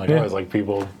of them. Like, I always like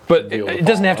people... But it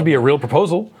doesn't have to be a real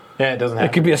proposal. Yeah, it doesn't have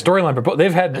to. It could be a storyline proposal.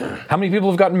 They've had... How many people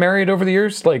have gotten married over the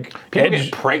years? Like, people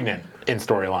get pregnant in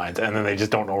storylines, and then they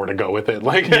just don't know where to go with it.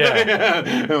 Like,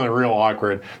 and they're real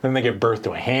awkward. Then they give birth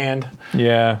to a hand.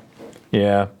 Yeah.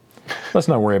 Let's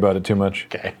not worry about it too much.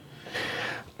 Okay.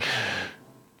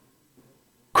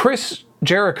 Chris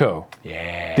Jericho.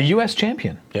 Yeah. The U.S.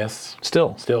 champion. Yes.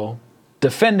 Still.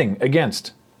 Defending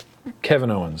against Kevin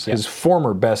Owens, his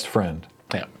former best friend.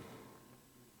 Yeah.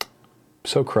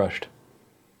 So crushed.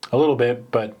 A little bit,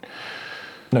 but...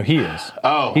 No, he is.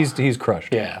 Oh. He's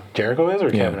crushed. Yeah. Jericho is, or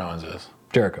Kevin Owens is?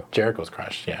 Jericho. Jericho's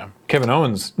crushed, yeah. Kevin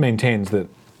Owens maintains that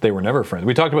they were never friends.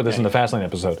 We talked about this in the Fastlane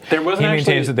episode. He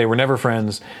maintains that they were never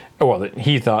friends. Well, that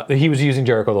he thought that he was using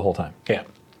Jericho the whole time. Yeah.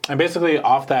 And basically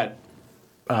off that...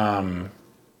 the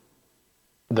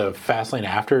Fastlane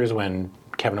after is when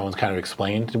Kevin Owens kind of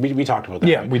explained. We talked about that.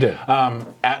 Yeah, right? we did.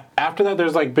 After that,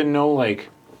 there's been no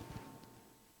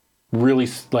really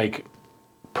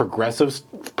progressive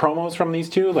promos from these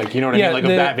two. Like, you know what I mean? Like, of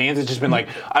that Vance, it's just been like,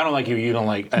 I don't like you, you don't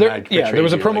like. There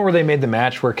was a promo where they made the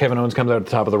match where Kevin Owens comes out at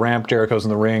the top of the ramp, Jericho's in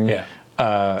the ring. Yeah.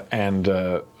 And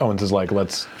Owens is like,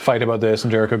 let's fight about this.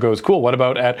 And Jericho goes, cool, what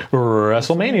about at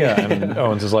WrestleMania? And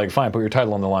Owens is like, fine, put your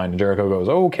title on the line. And Jericho goes,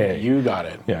 okay. You got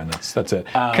it. Yeah, and that's it.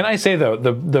 Can I say, though,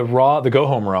 the Raw, the Go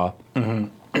Home Raw,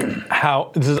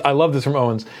 I love this from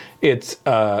Owens. It's,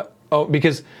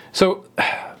 because, so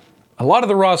a lot of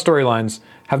the Raw storylines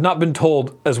have not been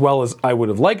told as well as I would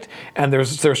have liked. And they're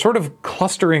sort of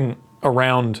clustering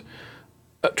around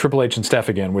Triple H and Steph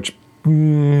again, which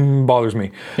bothers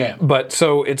me. Yeah. But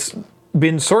so it's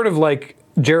been sort of like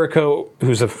Jericho,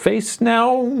 who's a face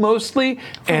now mostly,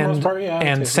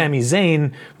 and Sami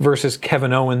Zayn versus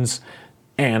Kevin Owens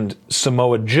and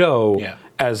Samoa Joe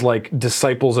as like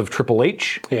disciples of Triple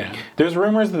H. Yeah. There's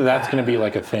rumors that that's going to be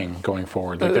like a thing going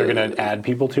forward. That they're going to add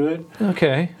people to it.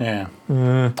 Okay. Yeah.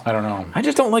 I don't know. I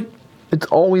just don't like it's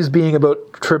always being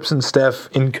about Trips and Steph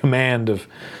in command of.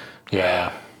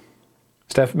 Yeah.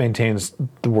 Steph maintains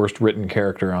the worst written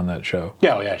character on that show.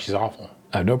 Yeah, oh yeah, she's awful.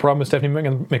 I have no problem with Stephanie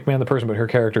McMahon the person, but her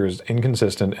character is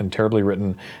inconsistent and terribly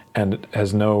written and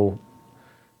there's no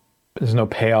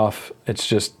payoff. It's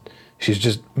just, she's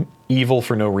just evil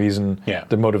for no reason. Yeah.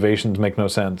 The motivations make no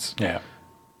sense. Yeah.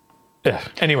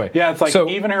 Anyway. Yeah, it's like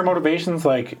even her motivations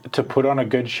like to put on a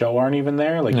good show aren't even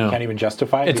there. Like you can't even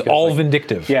justify it. It's all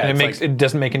vindictive. Yeah. And it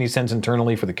doesn't make any sense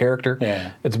internally for the character.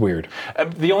 Yeah. It's weird.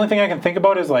 The only thing I can think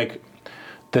about is like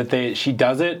that she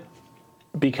does it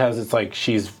because it's like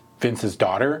she's Vince's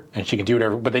daughter and she can do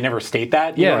whatever, but they never state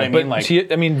that. You know what I mean? Like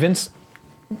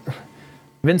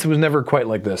Vince was never quite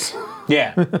like this.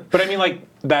 Yeah. But I mean, like,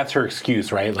 that's her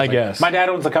excuse, right? Like, I guess. My dad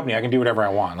owns the company. I can do whatever I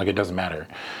want. Like, it doesn't matter.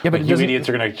 Yeah, but like, you idiots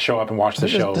are going to show up and watch the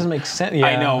show. It doesn't make sense. Yeah,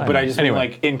 I know, but I just mean,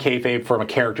 like, in kayfabe, from a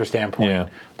character standpoint,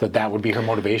 that would be her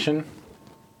motivation.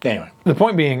 Anyway. The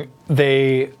point being,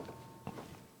 these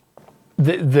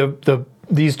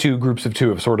two groups of two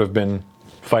have sort of been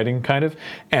fighting, kind of.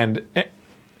 And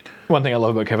one thing I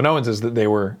love about Kevin Owens is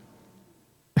that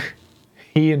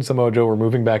he and Samoa Joe were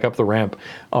moving back up the ramp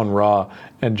on Raw,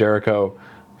 and Jericho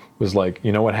was like,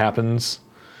 you know what happens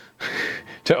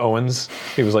to Owens?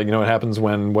 He was like, you know what happens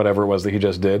when whatever it was that he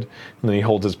just did? And then he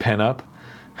holds his pen up,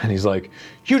 and he's like,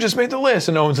 you just made the list.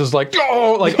 And Owens is like,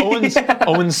 oh, like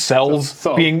Owens sells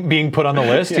being put on the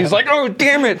list. Yeah. He's like, oh,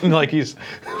 damn it. And like, he's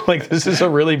like, this is a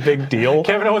really big deal.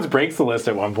 Kevin Owens breaks the list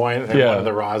at one point in one of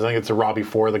the Raws. I think it's a Raw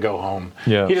before the go home.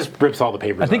 Yeah. He just rips all the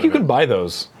papers I think you can buy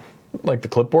those. Like the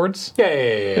clipboards?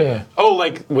 Yeah. Oh,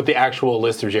 like with the actual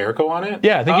list of Jericho on it?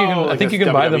 Yeah, I think you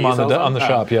can buy them on the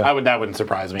shop. Yeah, that wouldn't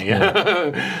surprise me.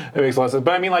 It makes a lot of sense.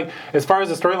 But I mean, like as far as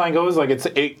the storyline goes, like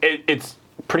it's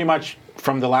pretty much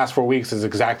from the last 4 weeks is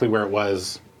exactly where it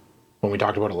was when we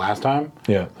talked about it last time.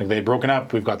 Yeah, like they'd broken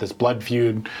up. We've got this blood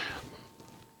feud.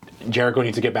 Jericho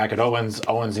needs to get back at Owens.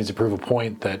 Owens needs to prove a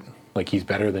point that like he's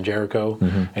better than Jericho,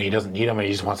 and he doesn't need him, and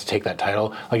he just wants to take that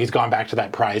title. Like he's gone back to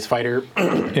that prize fighter.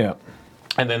 Yeah.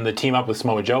 And then the team up with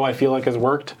Samoa Joe, I feel like, has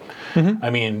worked. I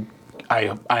mean,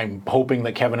 I'm hoping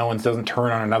that Kevin Owens doesn't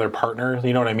turn on another partner.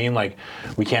 You know what I mean? Like,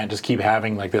 we can't just keep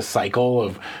having like this cycle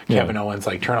of Kevin Owens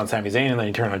like turn on Sami Zayn and then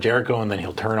he turn on Jericho and then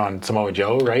he'll turn on Samoa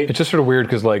Joe, right? It's just sort of weird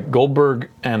because like Goldberg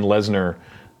and Lesnar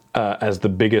as the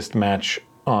biggest match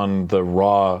on the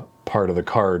Raw part of the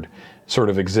card sort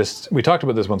of exists. We talked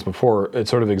about this once before. It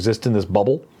sort of exists in this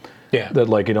bubble. Yeah. That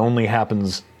like it only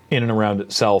happens in and around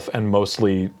itself, and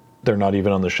mostly they're not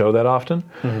even on the show that often.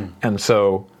 And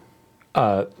so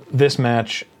this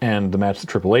match and the match that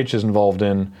Triple H is involved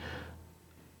in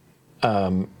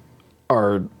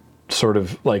are sort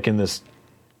of like in this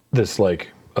like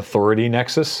authority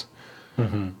nexus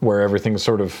where everything's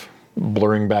sort of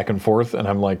blurring back and forth, and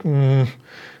I'm like,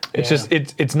 it's just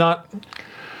it's not.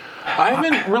 I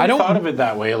haven't really thought of it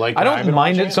that way. Like I don't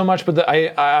mind it so much, but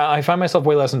I find myself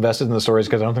way less invested in the stories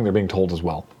because I don't think they're being told as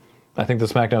well. I think the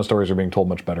SmackDown stories are being told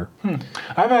much better.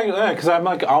 Because I'm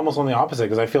like almost on the opposite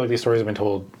because I feel like these stories have been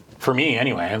told for me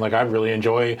anyway. And like I've really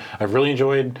enjoyed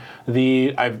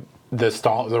the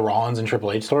Rollins and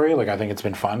Triple H story. Like I think it's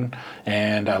been fun,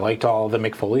 and I liked all the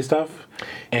Mick Foley stuff,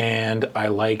 and I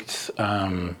liked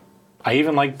I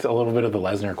even liked a little bit of the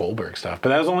Lesnar Goldberg stuff. But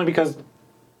that was only because.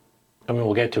 I mean,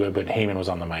 we'll get to it, but Heyman was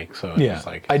on the mic, so it's just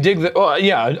like... I dig that... Well,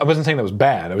 yeah, I wasn't saying that was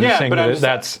bad. I was just saying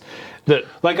that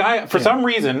Like, for some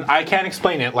reason, I can't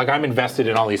explain it, like, I'm invested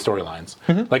in all these storylines.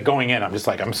 Like, going in, I'm just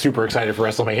like, I'm super excited for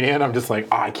WrestleMania, and I'm just like,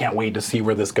 oh, I can't wait to see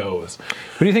where this goes.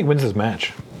 Who do you think wins this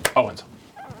match? Owens.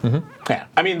 Yeah.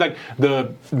 I mean, like,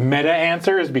 the meta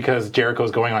answer is because Jericho's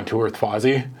going on tour with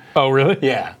Fozzy. Oh, really?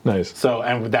 Yeah. Nice. So,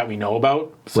 and that we know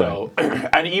about. So,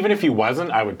 and even if he wasn't,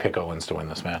 I would pick Owens to win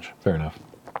this match. Fair enough.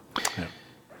 Yeah.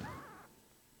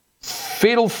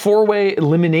 Fatal 4-way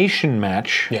elimination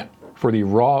match for the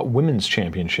Raw Women's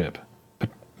Championship.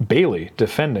 Bayley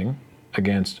defending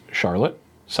against Charlotte,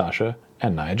 Sasha,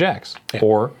 and Nia Jax,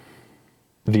 or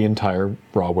the entire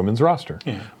Raw Women's roster.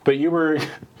 Yeah, but you were,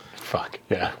 fuck,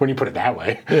 yeah, when you put it that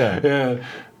way. Yeah. Yeah.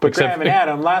 But Except- Graham and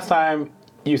Adam, last time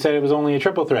you said it was only a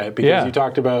triple threat because you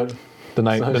talked about... The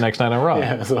next night on Raw.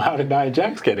 Yeah, so how did Nia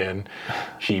Jax get in?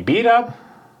 She beat up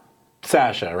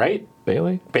Sasha, right?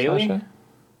 Bayley?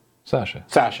 Sasha.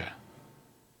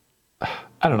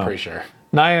 I don't know. Pretty sure.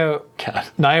 Nia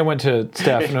God. went to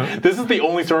Steph. This is the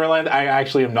only storyline I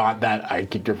actually am not that I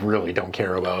really don't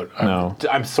care about. No.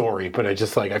 I'm sorry, but I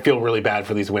just I feel really bad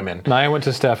for these women. Nia went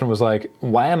to Steph and was like,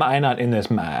 why am I not in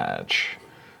this match?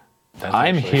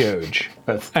 I'm huge.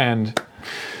 And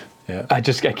I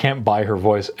can't buy her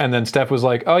voice. And then Steph was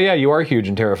like, oh yeah, you are huge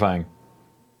and terrifying.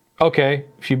 Okay,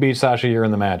 if you beat Sasha, you're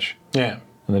in the match. Yeah.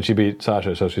 And then she beat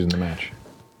Sasha, so she's in the match.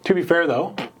 To be fair,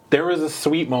 though, there was a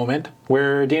sweet moment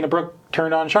where Dana Brooke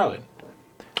turned on Charlotte.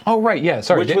 Oh, right, yeah,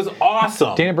 sorry. Which was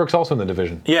awesome. Dana Brooke's also in the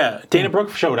division. Yeah, Dana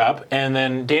Brooke showed up, and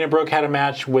then Dana Brooke had a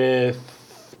match with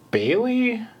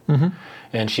Bayley,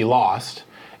 and she lost.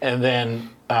 And then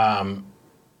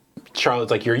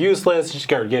Charlotte's like, you're useless. She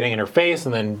started getting in her face,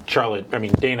 and then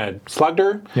Dana slugged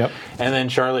her. Yep. And then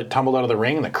Charlotte tumbled out of the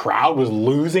ring, and the crowd was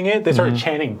losing it. They started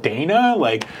chanting Dana.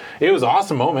 It was an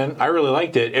awesome moment. I really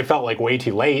liked it. It felt like way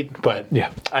too late, but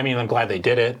I'm glad they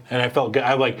did it. And I felt good.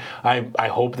 I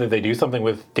hope that they do something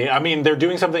with Dana. They're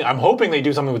doing something. I'm hoping they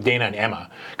do something with Dana and Emma,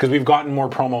 because we've gotten more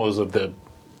promos of the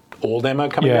old Emma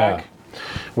coming back,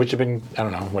 which have been, I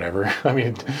don't know, whatever.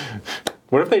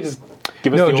 What if they just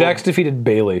give us the Jax defeated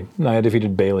Bayley. Nia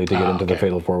defeated Bayley to get into the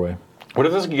Fatal 4-Way. What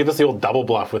if this give us the old double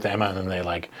bluff with Emma, and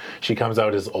then she comes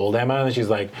out as old Emma, and then she's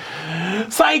like,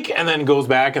 psych, and then goes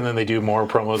back, and then they do more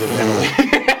promos of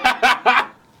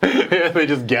Emma. They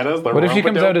just get us. What if she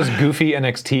comes out as goofy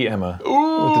NXT Emma?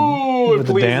 Ooh, with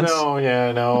the please dance? no.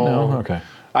 Yeah, no. No? Okay.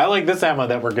 I like this Emma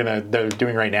that they're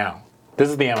doing right now. This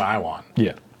is the Emma I want.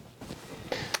 Yeah.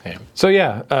 Yeah. So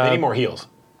yeah. They need more heels.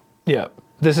 Yeah.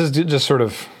 This is just sort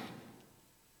of...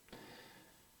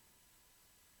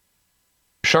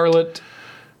 Charlotte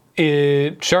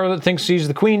thinks she's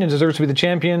the queen and deserves to be the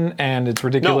champion, and it's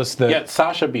ridiculous that...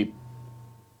 Sasha beat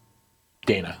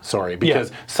Dana,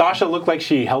 because Sasha looked like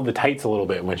she held the tights a little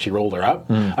bit when she rolled her up.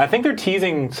 I think they're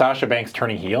teasing Sasha Banks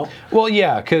turning heel. Well,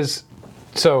 yeah, because...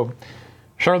 So,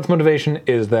 Charlotte's motivation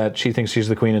is that she thinks she's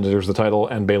the queen and deserves the title,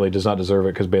 and Bayley does not deserve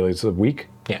it because Bayley's weak.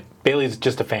 Yeah, Bayley's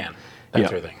just a fan. That's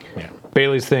her thing. Yeah.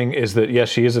 Bayley's thing is that, yes,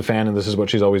 she is a fan, and this is what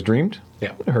she's always dreamed.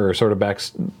 Yeah. Her sort of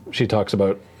she talks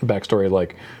about backstory,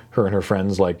 like her and her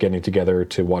friends getting together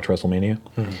to watch WrestleMania.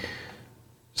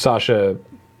 Sasha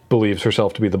believes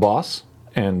herself to be the boss,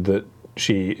 and that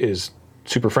she is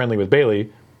super friendly with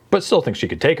Bayley, but still thinks she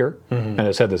could take her, and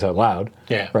has said this out loud.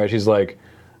 Yeah. Right? She's like,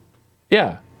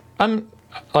 yeah, I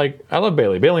love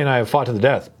Bayley. Bayley and I have fought to the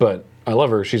death, but I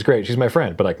love her. She's great. She's my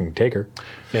friend, but I can take her.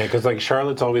 Yeah, because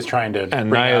Charlotte's always trying to. And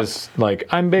Nia's like,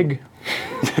 I'm big.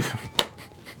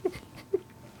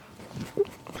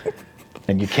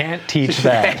 And you can't teach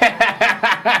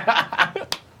that.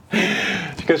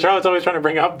 Because Charlotte's always trying to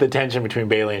bring up the tension between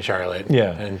Bayley and Charlotte.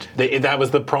 Yeah. And that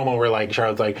was the promo where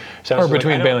Charlotte's like... Or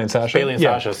between Bayley and Sasha. Bayley and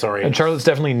Sasha, sorry. And Charlotte's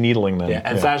definitely needling them. Yeah,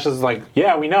 and Sasha's like,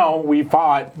 yeah, we know, we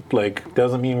fought.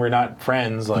 Doesn't mean we're not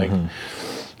friends.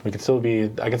 We can still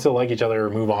I can still like each other or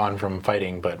move on from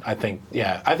fighting, but I think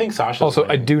Sasha's Also,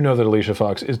 winning. I do know that Alicia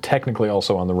Fox is technically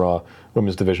also on the Raw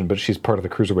Women's Division, but she's part of the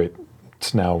Cruiserweight.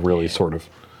 It's now really sort of.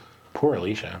 Poor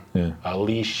Alicia. Yeah.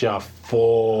 Alicia Fox.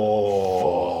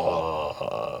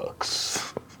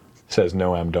 Says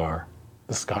no Amdar.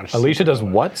 The Scottish. Alicia does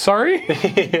what? Sorry?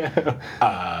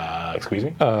 Excuse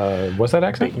me? What's that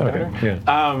accent? Okay.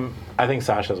 Yeah. I think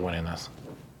Sasha's winning this.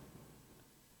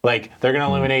 They're going to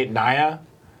eliminate Nia.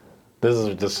 This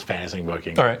is just fantasy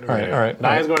booking. All right.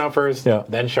 Nia's going out first, Yeah.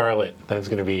 then Charlotte, then it's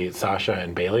going to be Sasha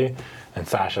and Bayley, and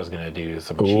Sasha's going to do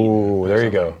some Ooh, cheating. there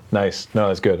you go. Nice. No,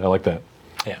 that's good. I like that.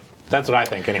 Yeah, that's what I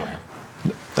think anyway.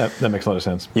 That makes a lot of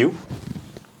sense. You?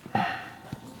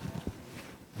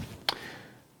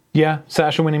 Yeah,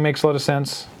 Sasha winning makes a lot of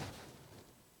sense.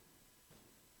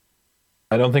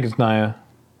 I don't think it's Nia.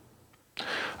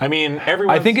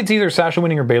 Everyone. I think it's either Sasha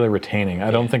winning or Bayley retaining.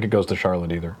 I don't think it goes to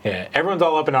Charlotte either. Yeah, everyone's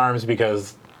all up in arms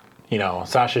because,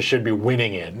 Sasha should be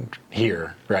winning it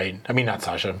here, right? Not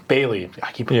Sasha. Bayley.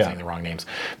 I keep saying the wrong names.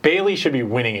 Bayley should be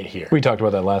winning it here. We talked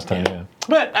about that last time, yeah.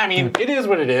 But, it is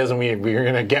what it is, and we're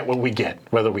going to get what we get,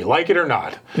 whether we like it or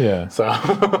not. Yeah. So,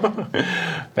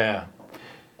 yeah.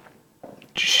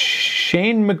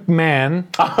 Shane McMahon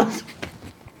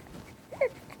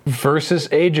versus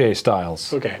AJ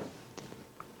Styles. Okay.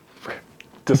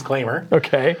 Disclaimer.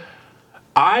 Okay.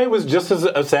 I was just as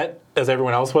upset as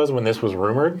everyone else was when this was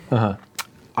rumored.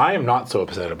 I am not so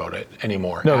upset about it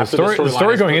anymore. No, the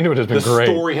story going into it has been great.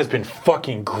 The story has been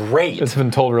fucking great. It's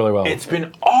been told really well. It's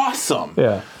been awesome.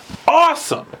 Yeah.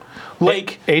 Awesome.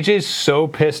 Like, AJ's so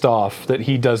pissed off that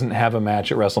he doesn't have a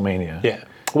match at WrestleMania. Yeah.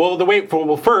 Well,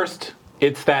 first,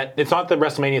 it's not the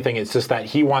WrestleMania thing. It's just that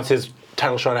he wants his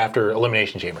title shot after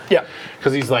Elimination Chamber. Yeah.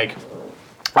 Because he's like,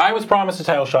 I was promised a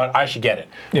title shot. I should get it.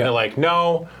 Yeah. And they're like,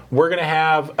 no, we're going to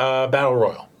have a battle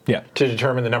royal. Yeah. To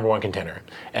determine the number one contender.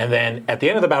 And then at the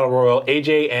end of the battle royal,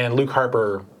 AJ and Luke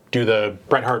Harper do the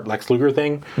Bret Hart Lex Luger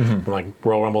thing. From like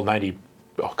Royal Rumble 90.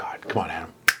 Oh, God. Come on,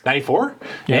 Adam. 94?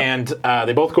 Yeah. And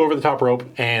they both go over the top rope,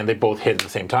 and they both hit at the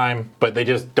same time, but they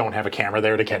just don't have a camera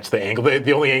there to catch the angle.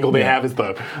 The only angle they have is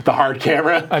the hard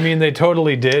camera. I mean, they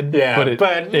totally did, but it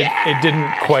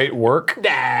didn't quite work.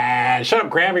 Nah, shut up,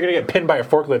 Graham. You're going to get pinned by a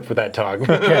forklift for that talk.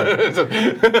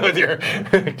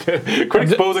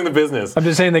 Quit exposing the business. I'm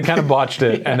just saying they kind of botched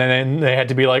it, and then they had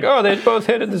to be like, oh, they both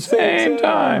hit at the same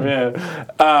time.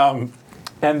 Yeah.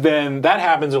 And then that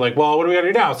happens. They're like, well, what do we got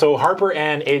to do now? So Harper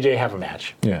and AJ have a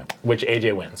match. Yeah. Which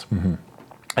AJ wins. And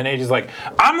AJ's like,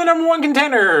 I'm the number one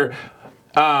contender.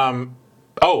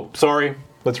 Oh, sorry.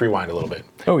 Let's rewind a little bit.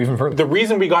 Oh, even further. The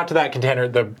reason we got to that contender,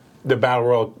 the Battle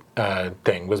Royal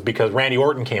thing, was because Randy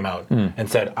Orton came out and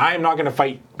said, I am not going to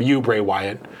fight you, Bray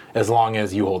Wyatt, as long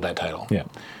as you hold that title. Yeah.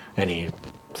 And he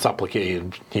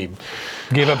supplicated. He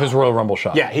gave up his Royal Rumble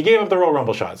shot. Yeah, he gave up the Royal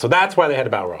Rumble shot. So that's why they had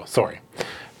a Battle Royal. Sorry.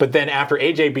 But then after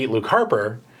AJ beat Luke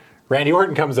Harper, Randy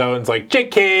Orton comes out and is like,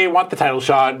 JK, want the title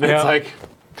shot. And it's like,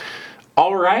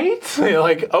 all right.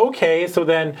 Like, okay. So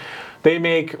then they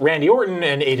make Randy Orton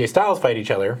and AJ Styles fight each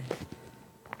other,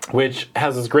 which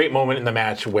has this great moment in the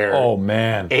match where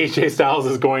AJ Styles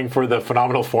is going for the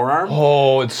phenomenal forearm.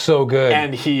 Oh, it's so good.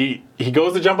 And he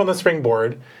goes to jump on the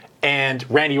springboard, and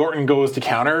Randy Orton goes to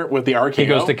counter with the RKO. He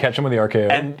goes to catch him with the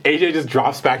RKO. And AJ just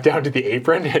drops back down to the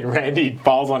apron, and Randy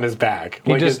falls on his back.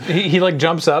 He like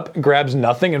jumps up, grabs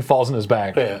nothing, and falls on his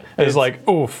back. Yeah. And it's like,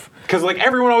 oof. Because like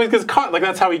everyone always gets caught. Like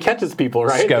that's how he catches people,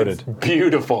 right? Scouted. It's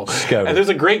beautiful. Scouted. And there's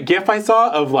a great GIF I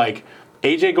saw of like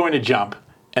AJ going to jump,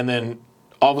 and then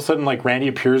all of a sudden like Randy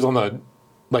appears on the,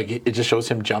 like it just shows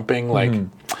him jumping like.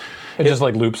 It just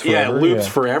like loops forever. Yeah, it loops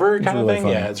forever kind of thing.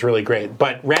 Funny. Yeah, it's really great.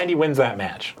 But Randy wins that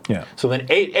match. Yeah. So then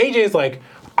AJ's like,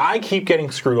 I keep getting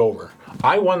screwed over.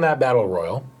 I won that Battle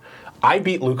Royal. I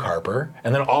beat Luke Harper.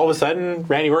 And then all of a sudden,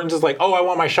 Randy Orton's just like, oh, I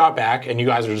want my shot back. And you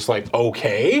guys are just like,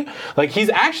 okay. Like he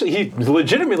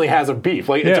legitimately has a beef.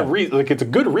 Like it's a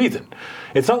good reason.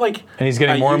 It's not like. And he's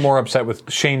getting more and more upset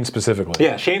with Shane specifically.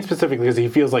 Yeah, Shane specifically because he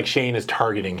feels like Shane is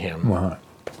targeting him.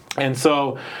 And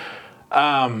so.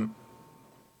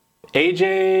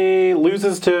 AJ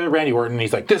loses to Randy Orton.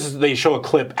 He's like, they show a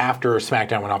clip after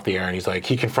SmackDown went off the air, and he's like,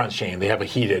 he confronts Shane. They have a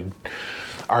heated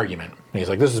argument. And he's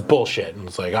like, this is bullshit. And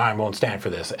it's like, I won't stand for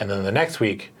this. And then the next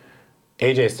week,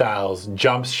 AJ Styles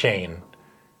jumps Shane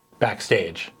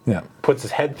backstage. Yeah. Puts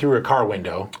his head through a car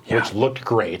window, which looked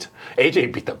great.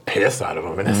 AJ beat the piss out of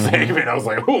him in a segment. I was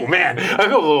like, oh man, I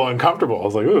feel a little uncomfortable. I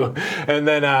was like, ooh. And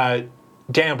then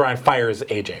Daniel Bryan fires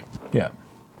AJ. Yeah.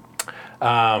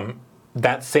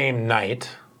 That same night,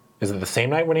 is it the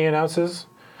same night when he announces?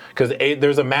 Because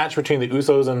there's a match between the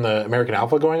Usos and the American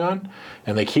Alpha going on,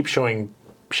 and they keep showing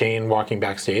Shane walking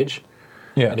backstage.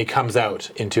 Yeah. And he comes out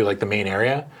into like the main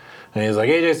area, and he's like,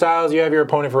 AJ Styles, you have your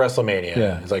opponent for WrestleMania.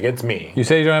 Yeah. He's like, it's me. You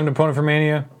say you don't have an opponent for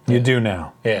Mania? You do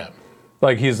now. Yeah.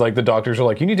 Like he's like, the doctors are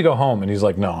like, you need to go home. And he's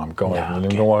like, no, I'm going. I'm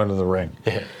going into the ring.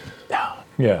 No.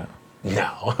 Yeah.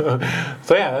 No.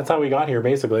 So yeah, that's how we got here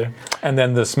basically. And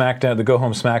then the Go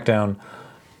Home SmackDown,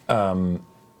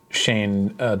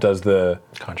 Shane does the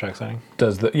contract signing.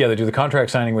 They do the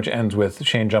contract signing, which ends with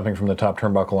Shane jumping from the top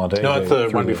turnbuckle onto AJ. No, it's the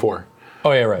one before.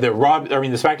 Oh yeah, right. The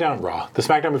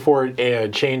SmackDown before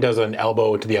Shane does an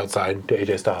elbow to the outside to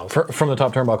AJ Styles. From the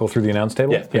top turnbuckle through the announce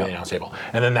table? Yeah, the announce table.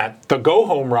 And then the Go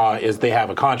Home Raw is they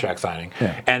have a contract signing.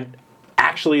 Yeah. And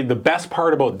actually the best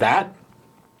part about that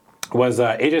was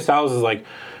AJ Styles is like,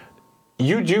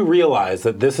 you do realize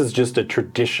that this is just a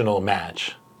traditional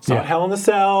match. It's not Hell in a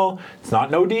Cell. It's not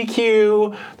no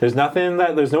DQ. There's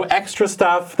no extra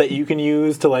stuff that you can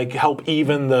use to like help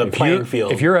even the playing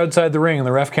field. If you're outside the ring and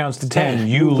the ref counts to 10,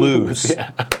 you lose.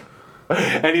 Yeah.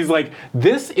 And he's like,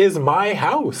 this is my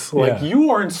house. Like,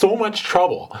 you are in so much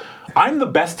trouble. I'm the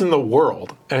best in the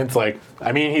world. And it's like,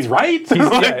 I mean, he's right.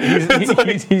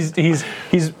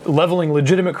 He's leveling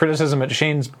legitimate criticism at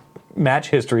Shane's match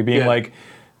history, being like,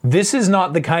 this is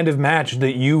not the kind of match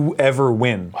that you ever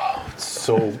win.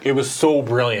 Oh, it was so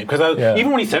brilliant. Because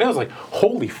even when he said it, I was like,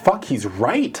 holy fuck, he's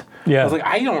right. Yeah. I was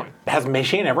like, has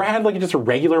Shane ever had like just a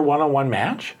regular one-on-one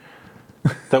match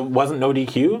that wasn't no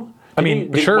DQ?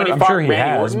 I'm sure he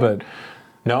has, but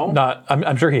no,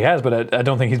 I'm sure he has, but I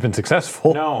don't think he's been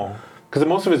successful. No, because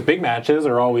most of his big matches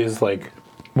are always like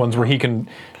ones where he can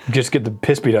just get the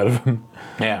piss beat out of him.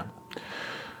 Yeah.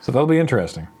 So that'll be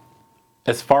interesting.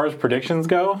 As far as predictions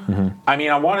go, I mean,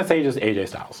 I want to say just AJ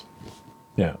Styles.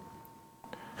 Yeah.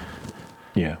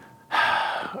 Yeah.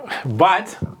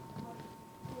 But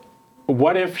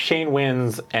what if Shane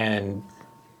wins and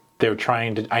they're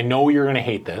trying to... I know you're going to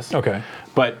hate this. Okay.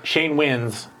 But Shane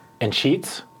wins and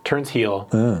cheats, turns heel,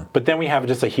 but then we have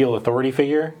just a heel authority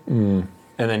figure, and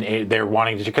then they're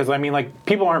wanting to... Because, I mean, like,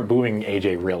 people aren't booing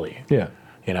AJ really. Yeah.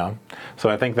 You know? So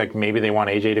I think, like, maybe they want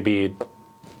AJ to be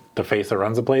the face that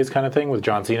runs the place kind of thing, with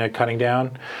John Cena cutting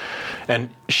down. And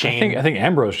Shane... I think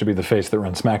Ambrose should be the face that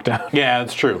runs SmackDown. Yeah,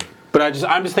 that's true. But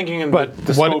I'm just thinking in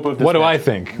the scope of this. What do I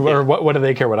think? Yeah. Or what do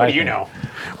they care what I think? You know?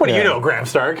 What do you know, Graham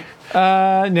Stark?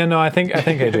 No, I think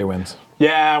AJ wins.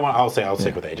 Yeah, I'll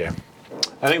stick with AJ.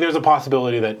 I think there's a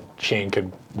possibility that Shane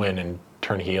could win and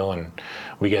turn heel, and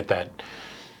we get that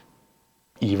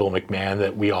evil McMahon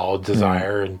that we all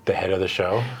desire at the head of the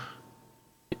show.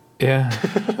 Yeah.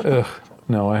 Ugh.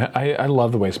 No, I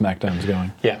love the way SmackDown's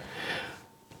going. Yeah.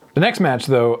 The next match,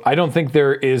 though, I don't think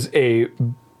there is a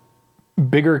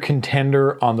bigger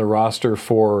contender on the roster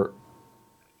for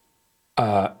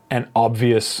an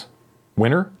obvious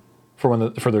winner for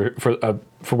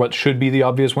what should be the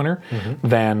obvious winner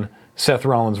than Seth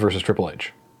Rollins versus Triple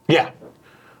H. Yeah.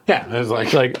 Yeah, it was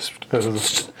like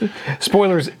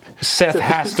spoilers. Seth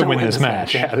has to win this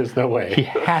match. Yeah, there's no way. He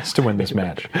has to win this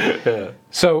match.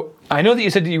 So I know that you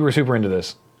said that you were super into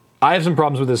this. I have some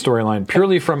problems with this storyline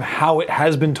purely from how it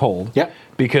has been told. Yep.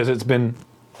 Because it's been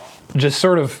just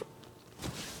sort of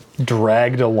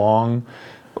dragged along,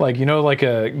 like, you know, like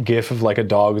a gif of like a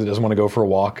dog that doesn't want to go for a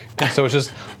walk. So it's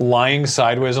just lying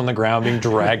sideways on the ground, being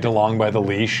dragged along by the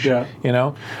leash. Yeah. You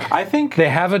know, I think they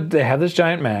have this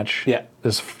giant match. Yeah.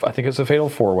 I think it's a fatal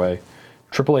 4-way.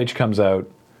 Triple H comes out.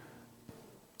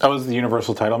 That was the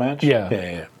Universal title match? Yeah.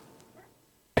 Yeah.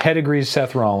 Pedigrees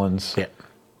Seth Rollins. Yeah.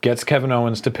 Gets Kevin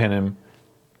Owens to pin him.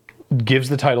 Gives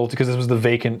the title, because this was the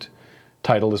vacant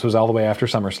title. This was all the way after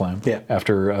SummerSlam. Yeah.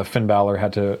 After Finn Balor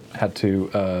had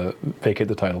to vacate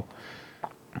the title.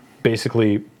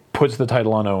 Basically puts the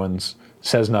title on Owens,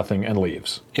 says nothing, and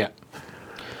leaves. Yeah.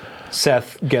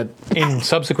 In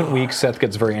subsequent weeks, Seth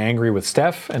gets very angry with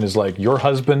Steph and is like, your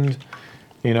husband,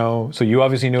 you know, so you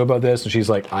obviously knew about this. And she's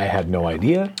like, I had no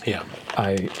idea. Yeah.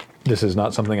 This is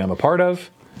not something I'm a part of.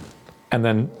 And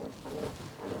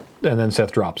then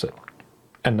Seth drops it.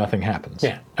 And nothing happens.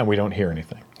 Yeah. And we don't hear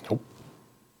anything. Nope.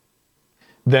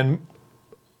 Then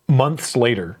months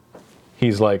later,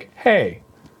 he's like, hey,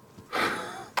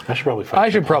 I should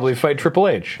probably fight Triple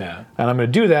H. Yeah. And I'm going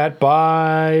to do that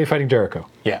by fighting Jericho.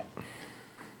 Yeah.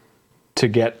 To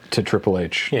get to Triple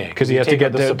H. Yeah. Because he has to take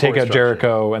out structure.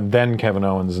 Jericho and then Kevin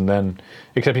Owens, and then,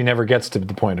 except he never gets to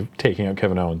the point of taking out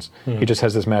Kevin Owens. He just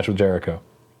has this match with Jericho.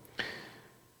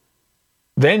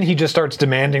 Then he just starts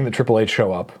demanding that Triple H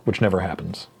show up, which never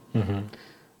happens.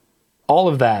 All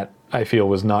of that, I feel,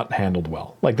 was not handled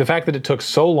well. Like, the fact that it took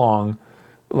so long,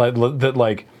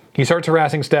 like he starts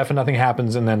harassing Steph and nothing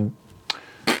happens, and then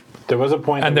there was a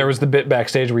point, and there was the bit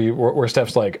backstage where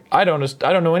Steph's like, I don't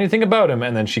know anything about him,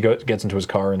 and then she gets into his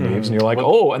car and leaves, and you're like,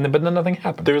 but then nothing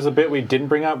happened. There's a bit we didn't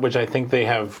bring up, which I think they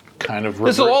have kind of.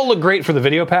 This will all look great for the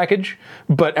video package,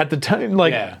 but at the time,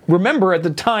 remember at the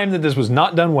time that this was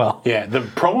not done well. Yeah, the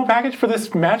promo package for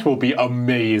this match will be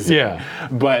amazing. Yeah,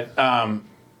 but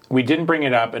we didn't bring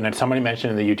it up, and somebody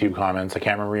mentioned in the YouTube comments, I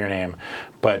can't remember your name,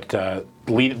 but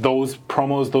those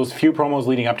few promos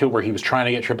leading up to it where he was trying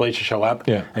to get Triple H to show up,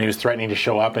 and he was threatening to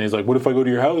show up, and he's like, what if I go to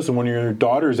your house and one of your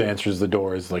daughters answers the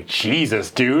door? It's like,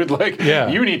 Jesus, dude,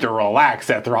 you need to relax,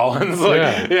 Seth Rollins.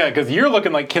 Because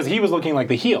he was looking like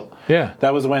the heel. Yeah.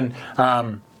 That was when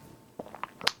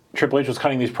Triple H was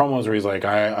cutting these promos where he's like,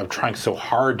 I'm trying so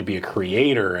hard to be a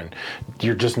creator, and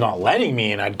you're just not letting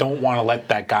me, and I don't want to let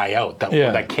that guy out,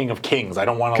 that King of Kings. I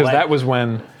don't want to because that was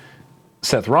when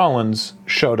Seth Rollins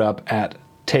showed up at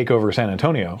TakeOver San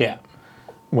Antonio. Yeah.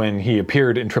 When he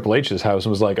appeared in Triple H's house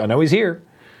and was like, I know he's here.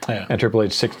 Yeah. And Triple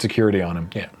H sicked security on him.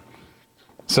 Yeah.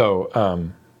 So,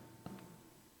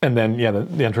 and then,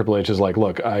 then Triple H is like,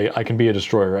 look, I can be a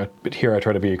destroyer, but here I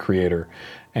try to be a creator.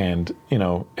 And, you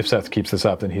know, if Seth keeps this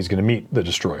up, then he's going to meet the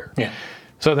destroyer. Yeah.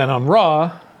 So then on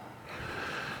Raw,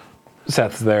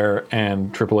 Seth's there,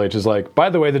 and Triple H is like, by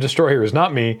the way, the Destroyer is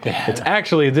not me. It's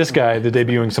actually this guy, the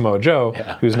debuting Samoa Joe,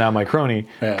 who's now my crony.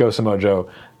 Go Samoa Joe,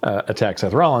 attack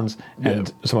Seth Rollins,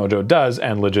 and Samoa Joe does,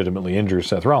 and legitimately injures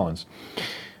Seth Rollins.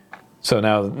 So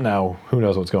now who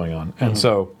knows what's going on. And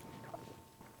so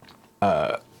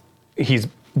he's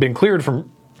been cleared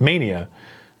from Mania.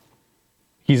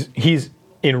 He's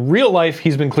in real life,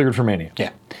 he's been cleared for Mania.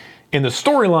 Yeah. In the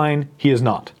storyline, he is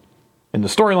not. In the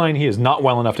storyline, he is not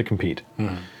well enough to compete.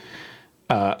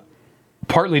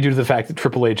 Partly due to the fact that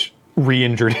Triple H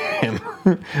re-injured him.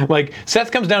 Like,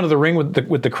 Seth comes down to the ring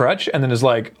with the crutch and then is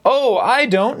like, oh, I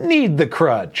don't need the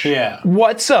crutch. Yeah.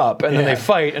 What's up? And then they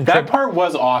fight. And that part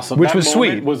was awesome. Which that was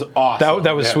sweet. Was awesome.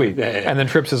 That was sweet. And then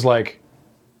Trips is like,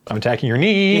 I'm attacking your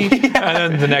knee.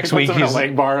 And then the next week he's a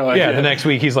leg bar. Like, the next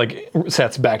week he's like,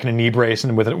 Seth's back in a knee brace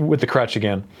and with the crutch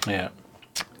again. Yeah.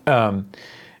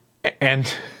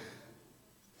 And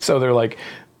so they're like,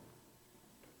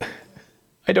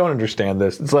 I don't understand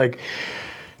this. It's like,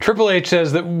 Triple H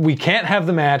says that we can't have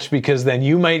the match because then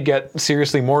you might get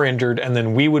seriously more injured and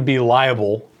then we would be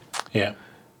liable. Yeah.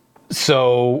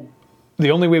 So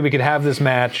the only way we could have this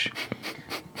match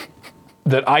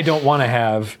that I don't want to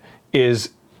have is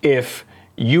if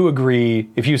you agree,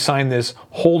 if you sign this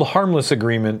hold harmless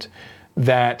agreement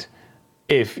that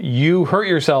if you hurt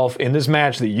yourself in this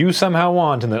match that you somehow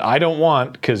want and that I don't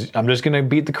want because I'm just going to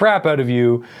beat the crap out of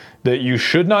you, that you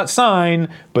should not sign,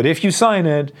 but if you sign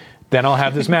it, then I'll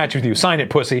have this match with you. Sign it,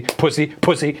 pussy, pussy,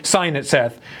 pussy. Sign it,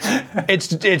 Seth.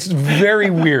 It's very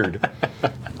weird.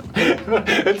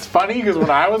 It's funny because when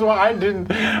I was, I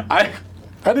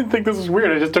didn't think this was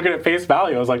weird. I just took it at face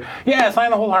value. I was like, yeah, sign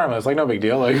the hold harmless. Like, no big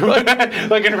deal. Like,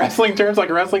 like in wrestling terms, like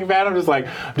a wrestling fan, I'm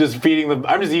just eating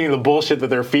the bullshit that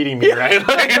they're feeding me, right?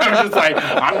 Like, I'm just like,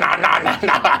 I'm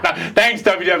not. Thanks,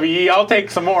 WWE. I'll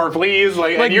take some more, please.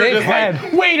 Like and you're just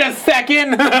like, wait a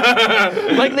second.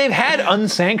 Like, they've had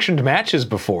unsanctioned matches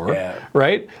before,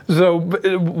 right? So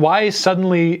why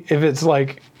suddenly, if it's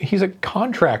like, he's a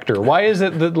contractor, why is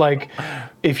it that, like,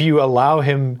 if you allow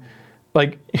him,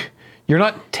 like, you're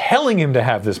not telling him to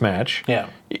have this match. Yeah.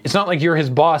 It's not like you're his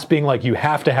boss being like, you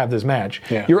have to have this match.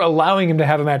 Yeah. You're allowing him to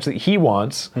have a match that he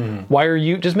wants. Why are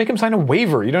you, just make him sign a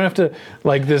waiver. You don't have to,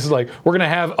 like, this is like, we're going to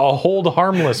have a hold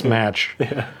harmless match.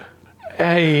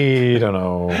 I don't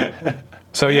know.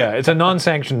 So yeah, it's a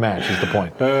non-sanctioned match is the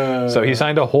point. So he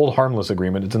signed a hold harmless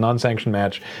agreement. It's a non-sanctioned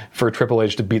match for Triple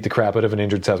H to beat the crap out of an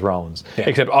injured Seth Rollins. Yeah.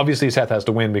 Except obviously Seth has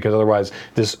to win because otherwise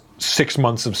this 6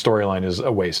 months of storyline is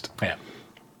a waste. Yeah.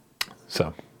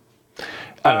 So,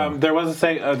 there was a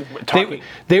say.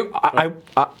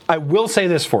 I will say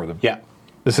this for them. Yeah.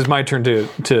 This is my turn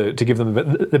to give them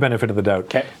the benefit of the doubt.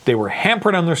 Okay. They were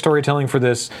hampered on their storytelling for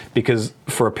this because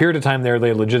for a period of time there,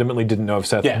 they legitimately didn't know if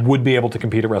Seth would be able to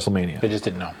compete at WrestleMania. They just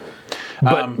didn't know.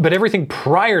 But everything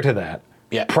prior to that,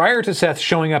 prior to Seth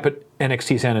showing up at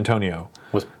NXT San Antonio,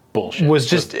 was bullshit. Was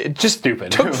just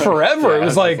stupid. Took forever. It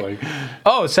was like,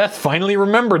 oh, Seth finally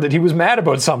remembered that he was mad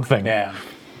about something. Yeah.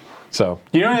 So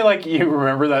you know, like you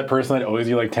remember that person that owes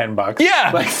you like $10?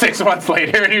 Yeah. Like 6 months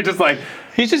later, and you're just like,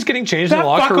 he's just getting changed in the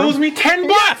locker room. room. Owes me $10.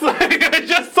 Like, I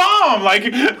just saw him. Like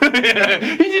he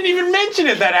didn't even mention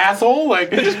it. That asshole. Like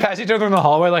they just pass each other in the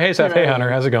hallway. Like, hey Seth, hey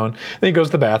Hunter, how's it going? Then he goes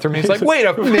to the bathroom. And he's like, wait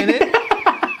a minute.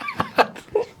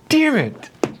 Damn it.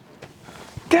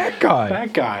 That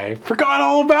guy. Forgot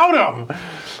all about him.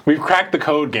 We've cracked the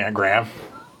code, Graham.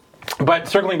 But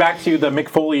circling back to the Mick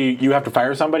Foley, you have to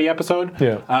fire somebody episode.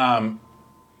 Yeah.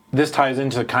 This ties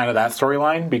into kind of that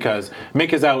storyline because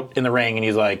Mick is out in the ring and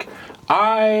he's like,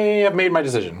 I have made my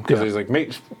decision. Because he's like,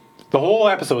 the whole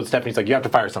episode, Stephanie's like, you have to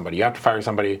fire somebody. You have to fire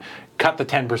somebody. Cut the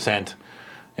 10%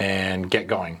 and get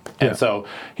going. And so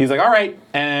he's like, all right.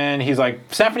 And he's like,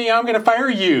 Stephanie, I'm going to fire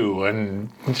you.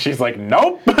 And she's like,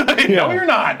 nope. No, you're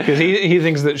not. Because he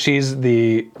thinks that she's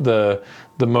the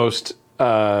most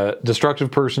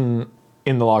destructive person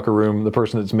in the locker room, the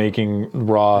person that's making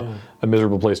Raw a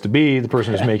miserable place to be, the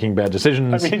person who's making bad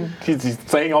decisions. I mean, he's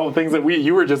saying all the things that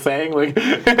you were just saying. Like,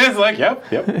 it's like, yep.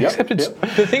 Except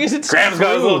the thing is, it's Graham's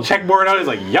got his little checkboard out. He's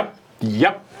like, yep.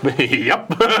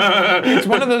 It's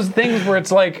one of those things where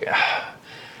it's like,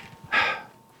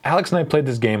 Alex and I played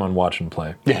this game on Watch and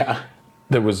Play. Yeah.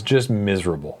 That was just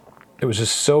miserable. It was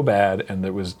just so bad, and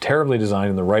it was terribly designed,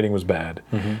 and the writing was bad.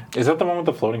 Mm-hmm. Is that the one with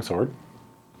the floating sword?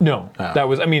 No, that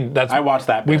was. I mean, that's. I watched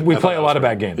that. We play a lot of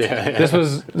bad games. Yeah. This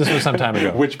was some time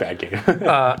ago. Which bad game?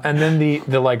 And then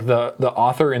the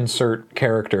author insert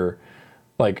character,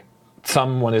 like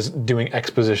someone is doing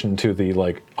exposition to the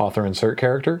like author insert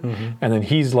character, and then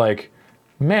he's like,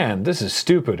 "Man, this is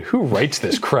stupid. Who writes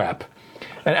this crap?"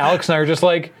 And Alex and I are just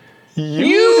like,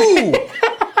 "You."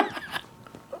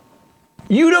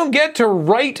 You don't get to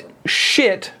write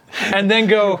shit and then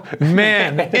go,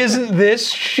 man, isn't this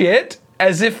shit?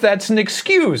 As if that's an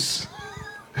excuse.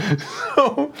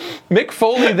 So Mick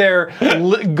Foley there,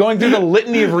 going through the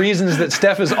litany of reasons that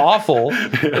Steph is awful,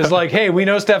 is like, hey, we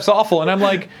know Steph's awful. And I'm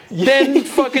like, then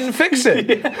fucking fix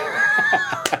it.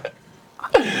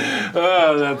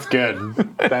 Oh, that's good.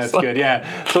 That's good,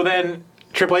 yeah. So then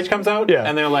Triple H comes out,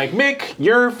 and they're like, Mick,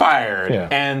 you're fired. Yeah.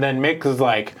 And then Mick is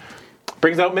like,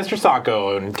 brings out Mr.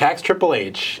 Sacco and attacks Triple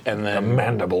H. And then a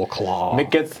mandible claw.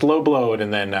 Mick gets low blowed,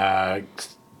 and then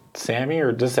Sammy,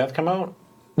 or does Seth come out?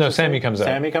 No, Sammy comes out.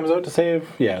 Sammy comes out to save...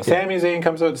 Yeah, Sami Zayn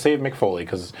comes out to save Mick Foley,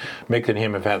 because Mick and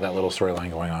him have had that little storyline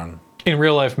going on. In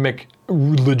real life, Mick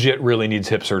legit really needs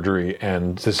hip surgery,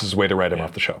 and this is a way to write him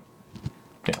off the show.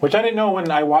 Yeah. Which I didn't know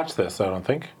when I watched this, I don't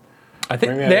think. I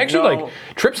think they actually,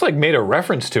 Trips, made a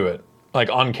reference to it,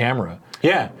 on camera.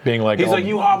 Yeah. Being like... He's like,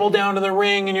 you hobble down to the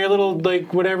ring and your little,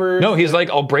 whatever... No, he's like,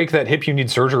 I'll break that hip you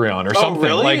need surgery on, or something.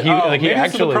 Really? Maybe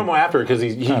this is the promo after, because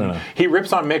he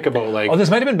rips on Mick about, Oh, this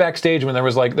might have been backstage when there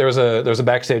was a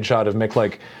backstage shot of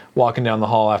Mick, walking down the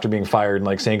hall after being fired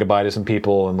and, saying goodbye to some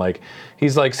people, and,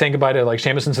 he's, saying goodbye to,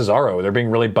 Sheamus and Cesaro. They're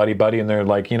being really buddy-buddy, and they're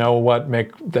like, you know what,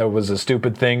 Mick, that was a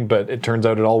stupid thing, but it turns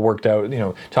out it all worked out,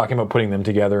 talking about putting them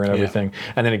together and everything.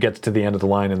 Yeah. And then it gets to the end of the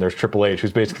line, and there's Triple H,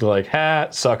 who's basically like, ha,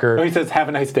 sucker. Oh, he says, have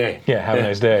a nice day. Yeah, have a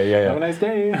nice day. Yeah. Have a nice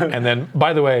day. And then,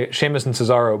 by the way, Sheamus and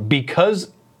Cesaro,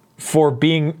 because for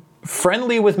being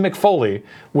friendly with Mick Foley,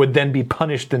 would then be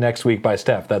punished the next week by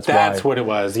Steph. That's what it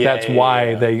was. Yeah, that's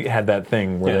why they had that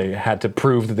thing where they had to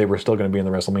prove that they were still going to be in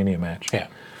the WrestleMania match. Yeah.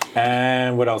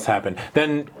 And what else happened?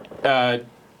 Then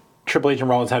Triple H and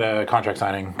Rollins had a contract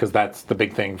signing, because that's the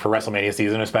big thing for WrestleMania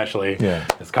season, especially. Yeah.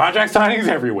 There's contract signings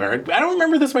everywhere. I don't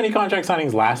remember this many contract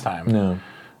signings last time. No.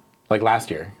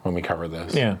 Last year when we covered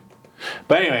this. Yeah.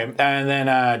 But anyway, and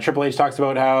then Triple H talks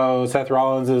about how Seth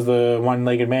Rollins is the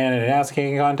one-legged man in an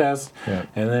ass-kicking contest. Yeah.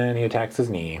 And then he attacks his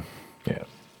knee. Yeah.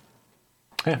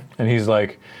 Yeah. And he's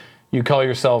like, you call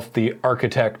yourself the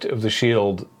architect of the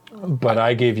Shield, but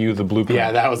I gave you the blueprint.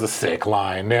 Yeah, that was a sick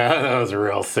line. Yeah, that was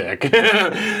real sick.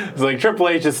 It's like Triple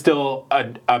H is still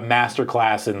a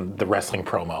masterclass in the wrestling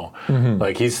promo.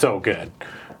 Mm-hmm. He's so good.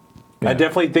 Yeah. I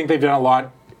definitely think they've done a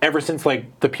lot ever since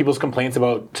the people's complaints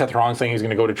about Seth Rollins saying he's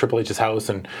going to go to Triple H's house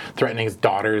and threatening his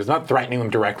daughters, not threatening them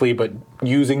directly, but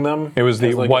using them. It was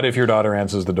the what if your daughter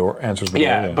answers the door?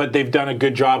 Yeah, but they've done a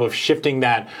good job of shifting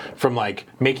that from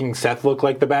making Seth look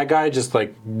like the bad guy, just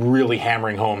really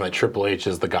hammering home that Triple H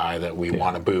is the guy that we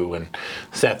want to boo and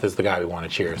Seth is the guy we want to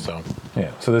cheer. So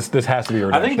so this has to be a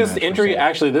redemption. I think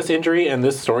this injury and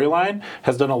this storyline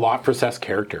has done a lot for Seth's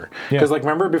character. Because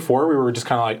remember before we were just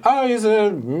kind of like, oh, he's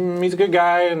a good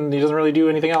guy and he doesn't really do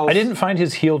anything else. I didn't find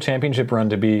his heel championship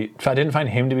run I didn't find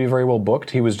him to be very well booked.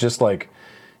 He was just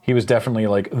he was definitely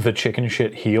the chicken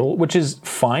shit heel, which is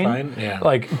fine. Yeah.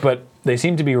 But they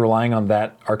seem to be relying on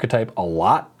that archetype a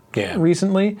lot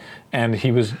recently, and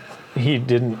he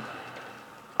didn't.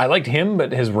 I liked him,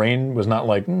 but his reign was not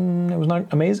it was not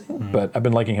amazing. Mm-hmm. But I've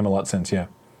been liking him a lot since. Yeah.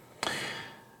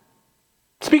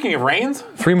 Speaking of reigns,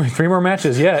 three more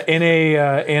matches. Yeah, in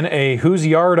a whose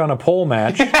yard on a pole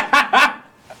match.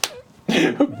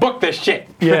 Book this shit.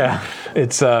 Yeah,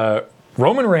 it's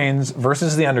Roman Reigns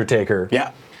versus The Undertaker.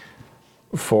 Yeah.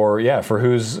 For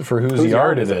whose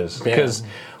yard it is. Because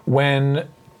when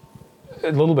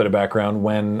a little bit of background,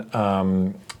 when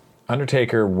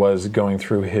Undertaker was going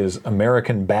through his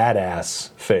American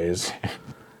Badass phase,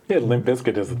 he had Limp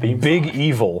Bizkit as the theme song. Big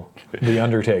Evil, The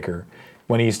Undertaker.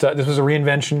 When this was a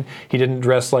reinvention. He didn't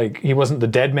dress he wasn't the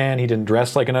dead man. He didn't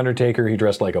dress like an Undertaker. He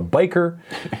dressed like a biker.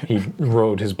 He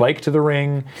rode his bike to the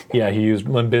ring. Yeah, he used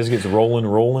Limp Bizkit's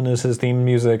Rollin' as his theme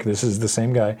music. This is the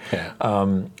same guy.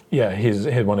 Yeah. His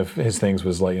one of his things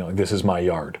was this is my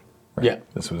yard. Right? Yeah.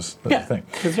 This was the thing.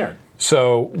 His yard.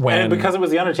 So and because it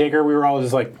was The Undertaker, we were all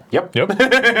just like, yep.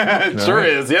 It sure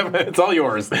is. Yep, it's all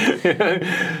yours.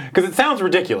 Because it sounds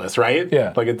ridiculous, right?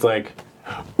 Yeah. It's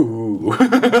ooh.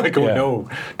 No,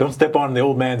 don't step on the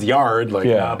old man's yard.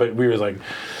 Nah, but we were like,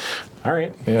 all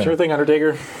right, sure thing,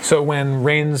 Undertaker. So when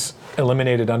Reigns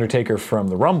eliminated Undertaker from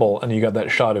the Rumble, and you got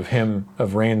that shot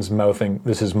of Reigns mouthing,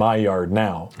 "This is my yard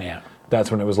now." Yeah.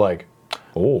 That's when it was like,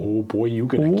 oh boy, you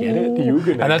gonna get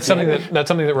it? And that's something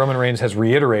that Roman Reigns has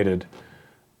reiterated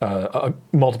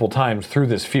multiple times through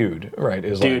this feud. Right?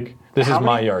 This is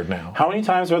my yard now. How many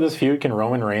times throughout this feud can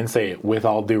Roman Reigns say it with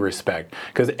all due respect?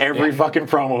 Because every fucking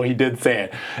promo he did say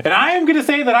it. And I am going to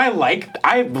say that I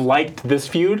liked this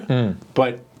feud,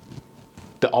 but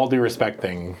the all due respect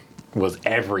thing was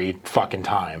every fucking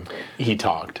time he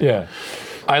talked. Yeah.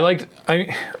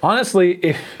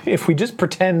 honestly, if we just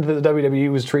pretend that the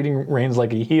WWE was treating Reigns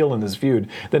like a heel in this feud,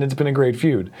 then it's been a great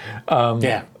feud.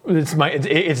 It's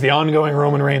the ongoing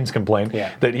Roman Reigns complaint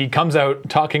that he comes out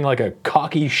talking like a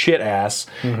cocky shit ass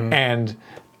and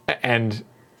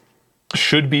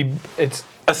should be. It's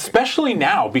especially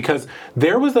now because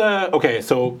there was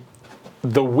so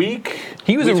the week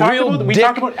we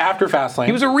talked about after Fastlane.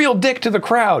 He was a real dick to the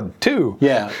crowd too.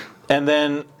 Yeah. And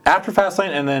then after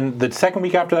Fastlane, and then the second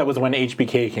week after that was when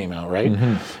HBK came out,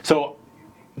 right? So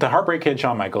the Heartbreak Kid,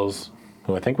 Shawn Michaels,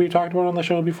 who I think we've talked about on the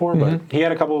show before, but he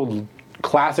had a couple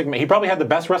classic. He probably had the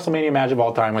best WrestleMania match of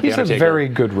all time with The Undertaker. He's a very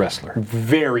good wrestler.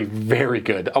 Very, very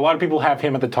good. A lot of people have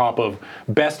him at the top of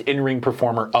best in-ring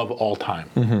performer of all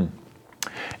time.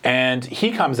 And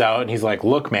he comes out and he's like,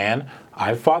 "Look, man,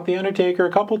 I've fought The Undertaker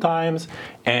a couple times,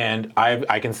 and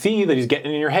I can see that he's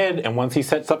getting in your head, and once he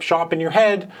sets up shop in your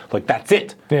head, like, that's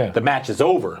it. Yeah. The match is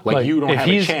over. Like you don't have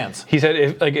a chance." He said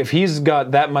if he's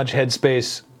got that much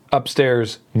headspace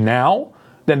upstairs now,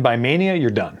 then by Mania, you're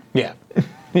done. Yeah.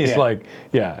 He's like,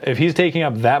 if he's taking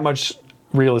up that much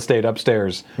real estate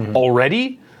upstairs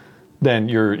already, then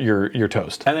you're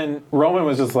toast. And then Roman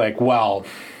was just like, well,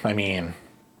 I mean,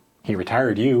 he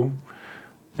retired you.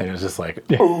 And it was just like,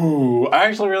 ooh, I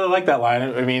actually really like that line.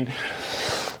 I mean,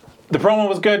 the promo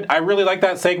was good. I really like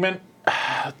that segment.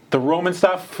 The Roman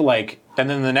stuff, and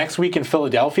then the next week in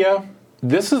Philadelphia,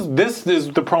 this is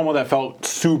the promo that felt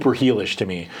super heelish to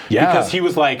me. Yeah. Because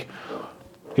he's like,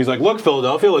 look,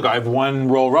 Philadelphia, look, I've won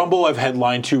Royal Rumble, I've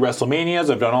headlined 2 WrestleManias,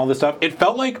 I've done all this stuff. It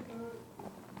felt like,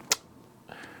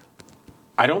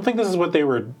 I don't think this is what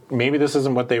maybe this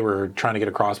isn't what they were trying to get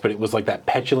across, but it was like that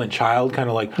petulant child kind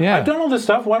of like, I've done all this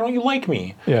stuff, why don't you like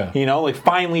me? Yeah. You know,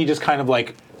 finally just kind of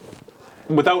like,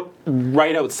 without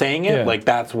right out saying it,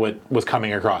 that's what was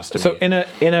coming across to me. So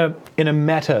in a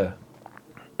meta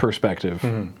perspective,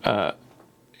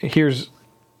 here's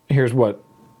what,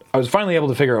 I was finally able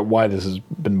to figure out why this has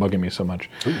been bugging me so much.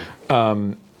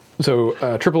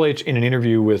 So Triple H in an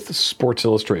interview with Sports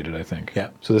Illustrated, I think. Yeah.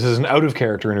 So this is an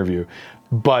out-of-character interview,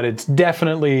 but it's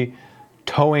definitely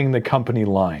towing the company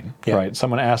line, right?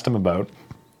 Someone asked him about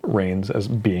Reigns as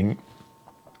being,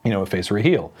 a face or a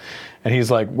heel. And he's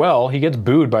like, well, he gets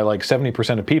booed by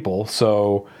 70% of people,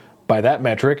 so by that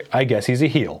metric, I guess he's a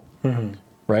heel.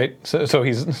 Right? So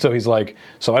he's like,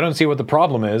 so I don't see what the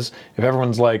problem is. If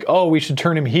everyone's like, oh, we should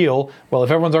turn him heel, well, if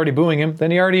everyone's already booing him,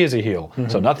 then he already is a heel.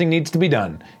 So nothing needs to be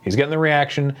done. He's getting the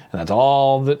reaction, and that's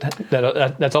all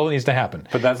that's all that needs to happen.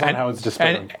 But that's not how it's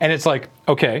displayed. And it's like,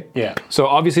 okay. Yeah. So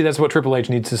obviously that's what Triple H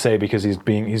needs to say because he's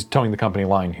towing the company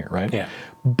line here, right? Yeah.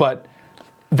 But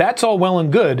that's all well and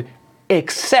good,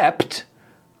 except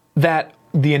that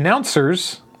the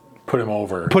announcers put him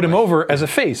over as a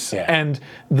face, and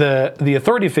the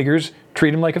authority figures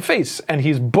treat him like a face, and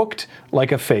he's booked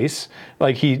like a face.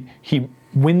 Like he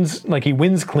wins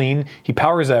clean. He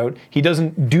powers out. He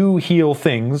doesn't do heel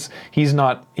things. He's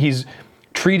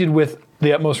treated with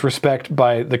the utmost respect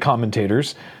by the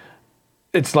commentators.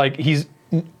 It's like he's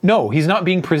not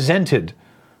being presented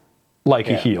like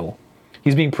a heel.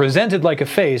 He's being presented like a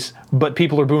face, but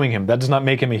people are booing him. That does not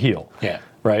make him a heel. Yeah.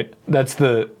 Right? That's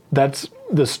the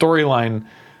storyline.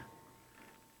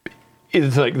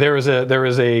 Is like there is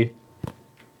a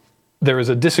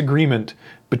disagreement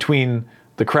between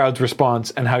the crowd's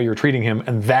response and how you're treating him,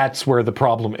 and that's where the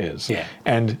problem is. Yeah.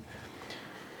 And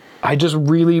I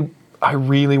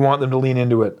really want them to lean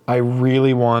into it. I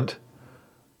really want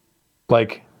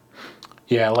they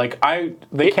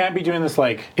can't be doing this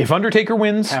if Undertaker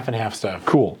wins, half and half stuff.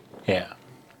 Cool. Yeah.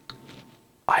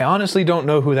 I honestly don't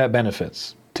know who that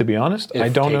benefits. To be honest, I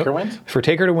don't know. Taker wins? For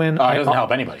Taker to win, it doesn't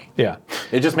help anybody. Yeah.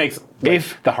 It just makes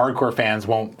if the hardcore fans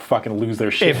won't fucking lose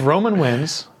their shit. If Roman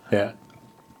wins,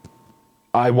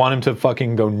 I want him to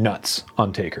fucking go nuts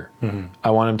on Taker.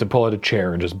 I want him to pull out a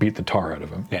chair and just beat the tar out of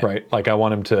him. Yeah. Right? I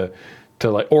want him to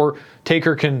or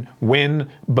Taker can win,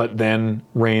 but then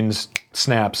Reigns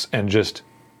snaps and just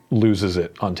loses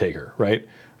it on Taker. Right?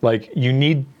 You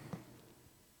need.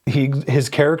 His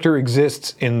character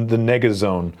exists in the nega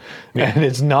zone, and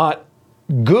it's not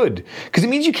good because it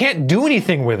means you can't do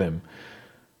anything with him.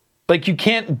 You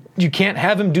can't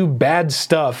have him do bad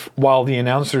stuff while the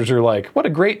announcers are like, "What a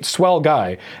great swell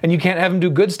guy," and you can't have him do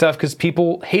good stuff because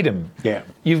people hate him. Yeah,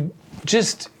 you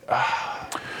just.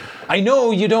 I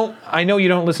know you don't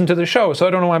listen to the show, so I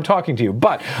don't know why I'm talking to you.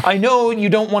 But I know you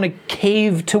don't want to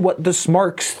cave to what the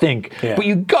Smarks think. Yeah. But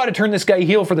you got to turn this guy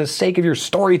heel for the sake of your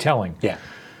storytelling. Yeah.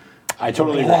 I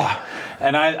totally agree.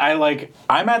 And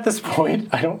I'm at this point,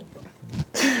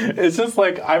 it's just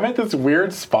I'm at this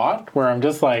weird spot where I'm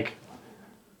just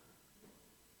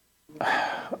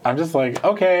I'm just like,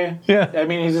 okay. Yeah. I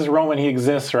mean, he's just Roman. He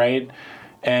exists, right?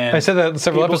 And I said that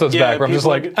several episodes back, where I'm just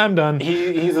like, I'm done.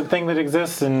 He's a thing that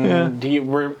exists, and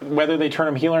whether they turn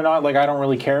him heel or not, like, I don't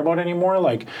really care about anymore.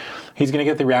 Like, he's going to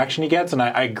get the reaction he gets, and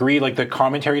I agree, like, the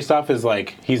commentary stuff is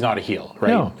like, he's not a heel, right?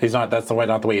 No. He's not, that's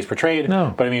not the way he's portrayed.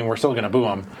 No. But I mean, we're still going to boo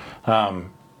him.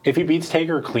 If he beats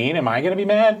Taker clean, am I going to be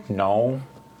mad? No.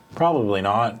 Probably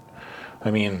not.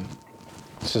 I mean,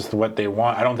 it's just what they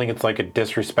want. I don't think it's like a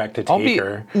disrespect to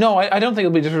Taker. I don't think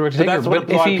it'll be disrespect to Taker. That's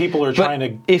what a lot of people are trying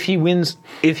to. If he wins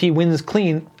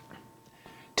clean,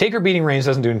 Taker beating Reigns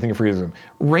doesn't do anything for either of them.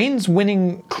 Reigns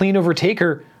winning clean over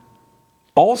Taker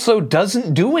also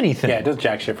doesn't do anything. Yeah, it does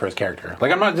jack shit for his character.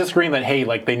 Like, I'm not disagreeing that, hey,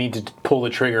 like, they need to pull the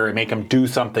trigger and make him do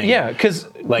something. Yeah, because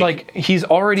like he's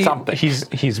already something.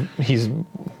 He's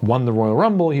won the Royal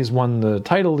Rumble. He's won the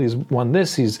title. He's won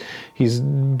this. He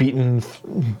beat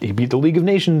the League of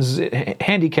Nations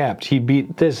handicapped. He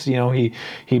beat this. You know, he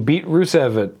beat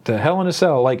Rusev at Hell in a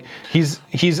Cell. Like, he's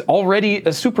already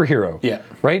a superhero. Yeah.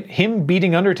 Right. Him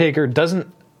beating Undertaker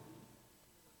doesn't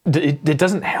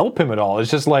help him at all. It's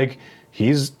just like,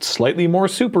 he's slightly more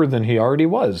super than he already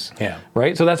was. Yeah.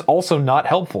 Right? So that's also not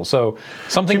helpful. So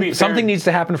something needs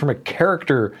to happen from a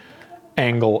character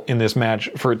angle in this match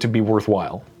for it to be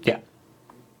worthwhile. Yeah.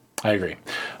 I agree.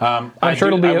 I'm sure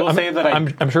it'll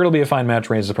be a fine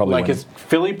match. Reigns is probably like win. his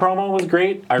Philly promo was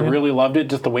great. I really loved it,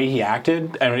 just the way he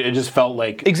acted, and it just felt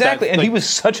like exactly. And like, he was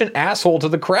such an asshole to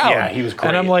the crowd. Yeah, he was great.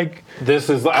 And I'm like, this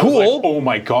is cool. I was like, oh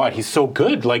my god, he's so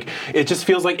good. Like, it just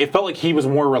feels like it felt like he was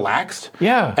more relaxed.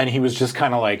 Yeah, and he was just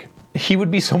kind of like he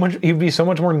would be so much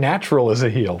more natural as a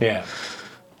heel. Yeah.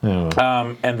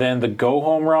 And then the go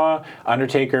home Raw,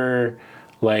 Undertaker,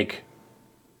 like.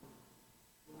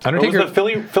 Undertaker, was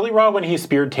the Philly Raw when he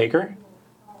speared Taker?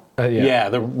 Yeah,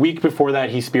 the week before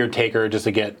that he speared Taker just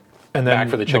to get back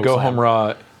for the choke go slam. home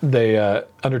Raw.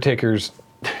 Undertaker's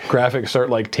graphics start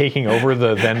like taking over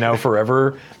the Then Now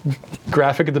Forever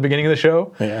graphic at the beginning of the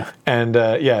show. Yeah, and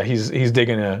he's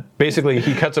digging basically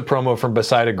he cuts a promo from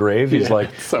beside a grave. He's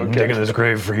like, so I'm digging this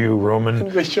grave for you, Roman.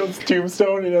 They showed his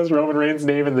tombstone. It has Roman Reigns'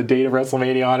 name and the date of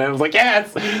WrestleMania on it. I was like,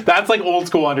 that's like old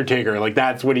school Undertaker. Like,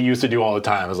 that's what he used to do all the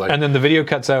time. I was like, and then the video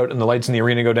cuts out, and the lights in the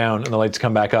arena go down, and the lights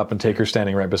come back up, and Taker's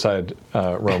standing right beside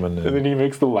Roman. And then he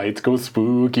makes the lights go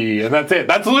spooky, and that's it.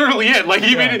 That's literally it. Like,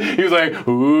 he made it. He was like,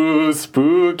 ooh,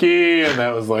 spooky, and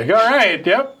that was like, all right,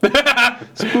 yep.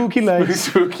 Spooky lights.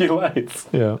 Spooky lights.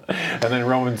 Yeah. And then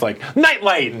Roman's like, night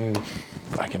light, and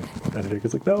fucking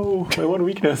Undertaker's like, no, my one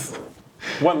weakness.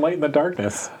 One light in the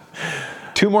darkness.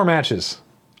 2 more matches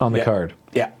on the card.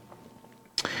 Yeah.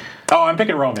 Oh, I'm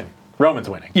picking Roman. Roman's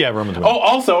winning. Yeah, Roman's winning. Oh,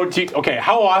 also, okay,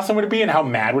 how awesome would it be and how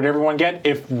mad would everyone get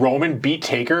if Roman beat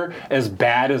Taker as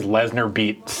bad as Lesnar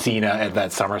beat Cena at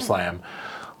that SummerSlam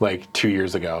like 2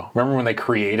 years ago? Remember when they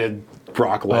created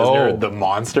Brock Lesnar, the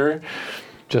monster?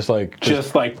 Just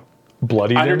like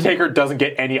bloody. Undertaker doesn't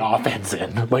get any offense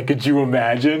in. Like, could you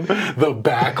imagine the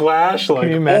backlash? Like,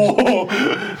 can you imagine?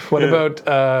 What about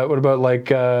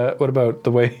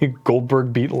the way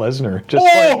Goldberg beat Lesnar?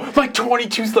 Just like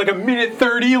 22, like a minute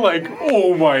 30. Like,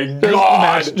 oh my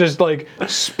god! Just like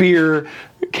spear,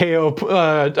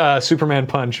 KO, Superman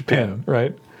punch, pin,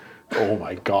 right? Oh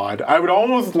my god! I would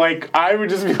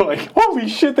just be like, holy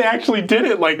shit! They actually did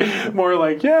it. Like, more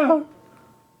like, yeah.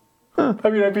 I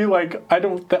mean, I'd be like, I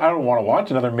don't want to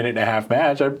watch another minute and a half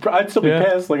match. I'd still be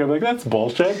pissed. Like, I'm like, that's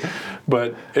bullshit.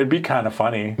 But it'd be kind of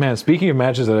funny. Man, speaking of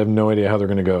matches that I have no idea how they're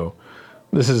going to go,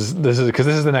 this is because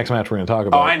this is the next match we're going to talk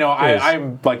about. Oh, I know.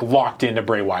 I'm like locked into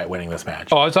Bray Wyatt winning this match.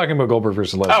 Oh, I was talking about Goldberg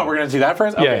versus Lesnar. Oh, we're going to do that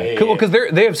first? Okay, yeah. Cool, because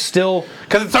they have still...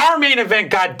 Because it's our main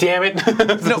event, God damn it!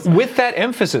 No, with that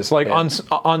emphasis, like on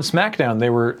SmackDown,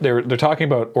 they're talking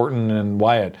about Orton and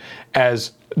Wyatt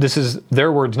as... This is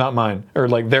their words, not mine. Or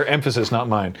like their emphasis, not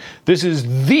mine. This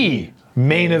is the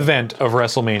main event of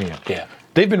WrestleMania. Yeah.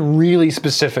 They've been really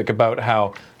specific about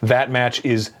how that match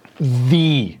is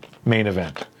the main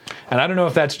event. And I don't know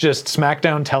if that's just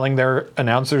SmackDown telling their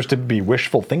announcers to be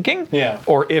wishful thinking. Yeah.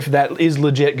 Or if that is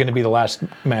legit going to be the last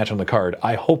match on the card.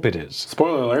 I hope it is.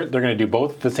 Spoiler alert, they're going to do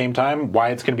both at the same time.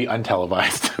 Wyatt's going to be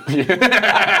untelevised.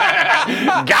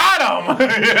 Got him!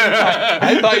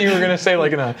 I thought you were going to say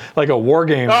like a war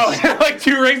game. Oh, like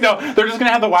 2 rings? No, they're just going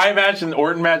to have the Wyatt match and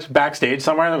Orton match backstage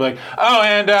somewhere. And they'll be like, oh,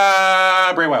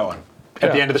 and Bray Wyatt won.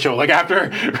 At the end of the show, like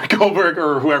after Goldberg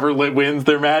or whoever wins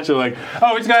their match, they're like,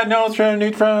 "Oh, he's got notes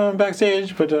from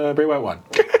backstage, but Bray Wyatt won."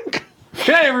 Good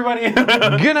night, everybody.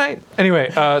 Good night. Anyway,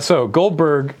 so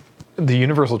Goldberg, the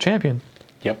Universal Champion.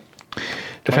 Yep.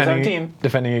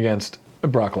 Defending against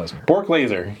Brock Lesnar. Bork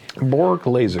Laser. Bork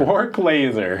Laser. Bork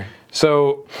Laser.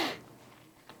 So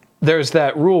there's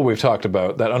that rule we've talked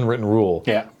about, that unwritten rule,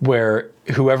 where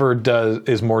whoever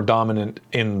is more dominant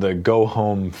in the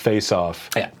go-home face-off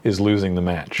is losing the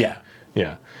match. Yeah.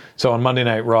 So on Monday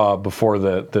Night Raw, before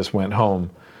this went home,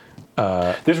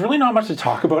 there's really not much to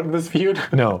talk about in this feud.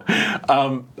 No.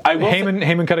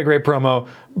 Heyman cut a great promo.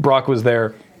 Brock was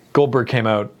there. Goldberg came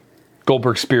out.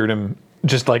 Goldberg speared him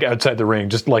just like outside the ring,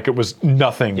 just like it was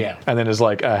nothing. Yeah. And then is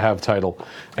like, I have title.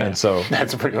 And so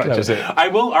that's pretty much it. I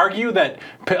will argue that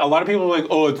a lot of people are like,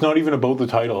 oh, it's not even about the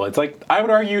title. It's like, I would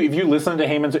argue if you listen to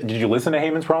did you listen to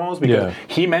Heyman's promos? Because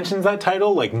he mentions that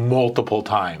title like multiple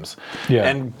times. Yeah.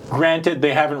 And granted,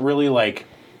 they haven't really like,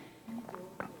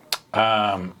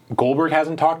 Goldberg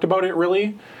hasn't talked about it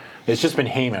really. It's just been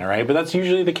Heyman, right? But that's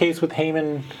usually the case with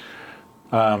Heyman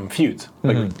feuds.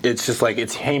 Like it's just like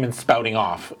it's Heyman spouting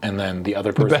off, and then the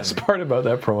other person. The best part about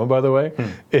that promo, by the way,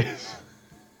 is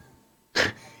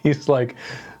he's like,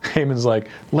 Heyman's like,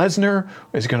 Lesnar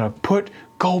is gonna put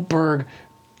Goldberg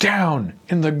down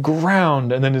in the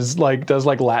ground, and then is like does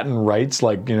like Latin rites,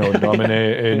 like domine,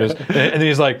 and then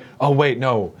he's like, oh wait,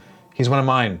 no, he's one of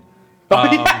mine.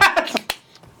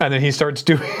 And then he starts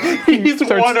doing. He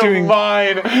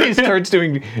starts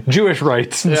doing Jewish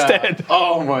rites instead.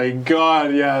 Oh my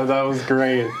God! Yeah, that was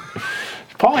great.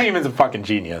 Paul Heyman's a fucking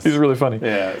genius. He's really funny.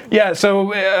 Yeah. Yeah.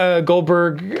 So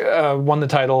Goldberg won the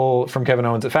title from Kevin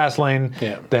Owens at Fastlane.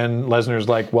 Yeah. Then Lesnar's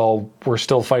like, well, we're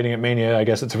still fighting at Mania. I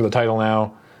guess it's for the title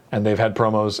now. And they've had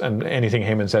promos, and anything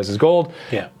Heyman says is gold.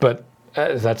 Yeah. But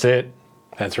that's it.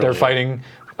 That's really They're fighting.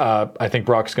 I think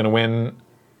Brock's going to win,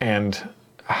 and.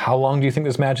 How long do you think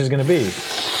this match is going to be?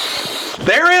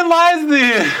 Therein lies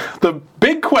the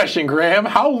big question, Graham.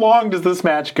 How long does this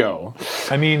match go?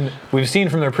 I mean, we've seen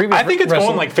from their previous... I think it's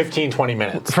going like 15, 20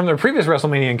 minutes. From their previous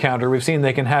WrestleMania encounter, we've seen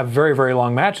they can have very, very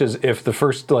long matches if the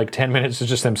first 10 minutes is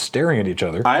just them staring at each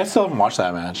other. I still haven't watched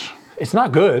that match. It's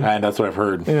not good. And that's what I've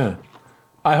heard. Yeah.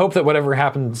 I hope that whatever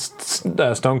happens,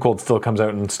 Stone Cold still comes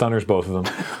out and stunners both of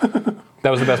them.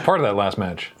 That was the best part of that last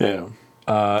match. Yeah.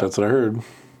 That's what I heard.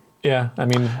 Yeah, I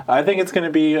mean... I think it's going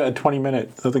to be a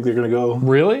 20-minute. I think they're going to go...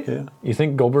 Really? Yeah. You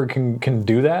think Goldberg can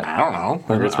do that? I don't know.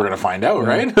 I guess we're going to find out,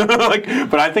 right?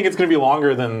 But I think it's going to be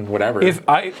longer than whatever. If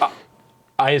I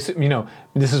assume,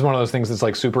 this is one of those things that's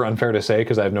like super unfair to say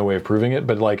because I have no way of proving it,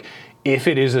 but like, if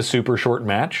it is a super short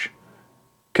match,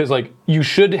 because like, you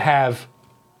should have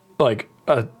a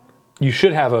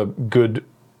good,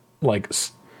 like...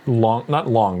 not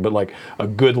long, but like a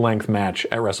good length match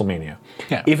at WrestleMania.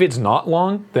 Yeah. If it's not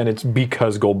long, then it's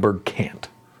because Goldberg can't.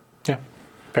 Yeah,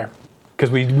 fair.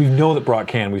 Because we know that Brock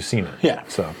can. We've seen it. Yeah.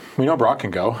 So we know Brock can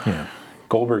go. Yeah.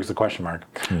 Goldberg's the question mark.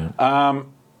 Yeah.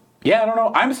 Yeah, I don't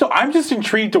know. I'm just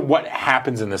intrigued to what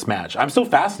happens in this match. I'm still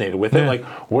fascinated with it. Like,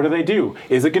 what do they do?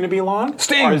 Is it going to be long?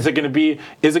 Sting. Or is it going to be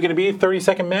a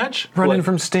 30-second match? Run in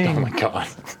from Sting. Oh my God.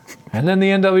 And then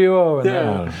the NWO.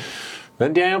 And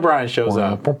Then Daniel Bryan shows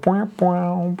up. Yeah.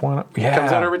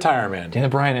 Comes out of retirement. Daniel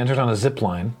Bryan enters on a zip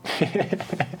line.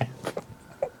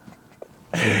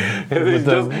 With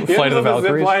the Flight of the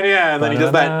Valkyries. Zip line, yeah, and then he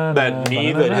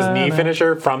does his knee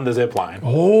finisher from the zip line.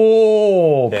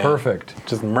 Oh, perfect.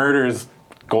 Just murders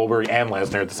Goldberg and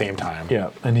Lesnar at the same time.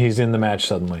 Yeah, and he's in the match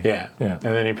suddenly. Yeah. Yeah. And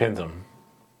then he pins them.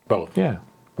 Both. Yeah.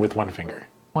 With one finger.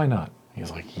 Why not? He's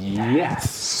like,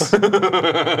 yes.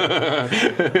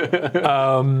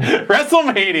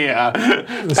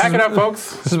 WrestleMania. Pack it up,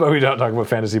 folks. This is why we don't talk about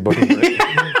fantasy booking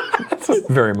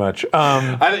very much.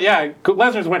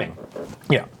 Lesnar's winning.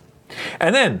 Yeah.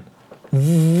 And then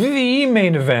the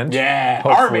main event. Yeah,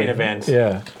 our main event.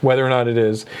 Yeah, whether or not it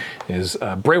is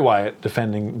Bray Wyatt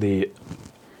defending the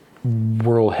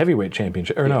World Heavyweight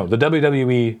Championship. Or no, the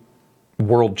WWE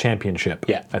World Championship.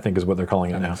 Yeah. I think is what they're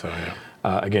calling it now. So, yeah.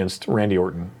 Against Randy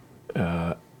Orton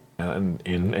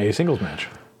in a singles match.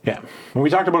 Yeah. When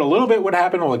we talked about a little bit what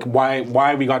happened, like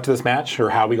why we got to this match or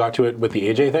how we got to it with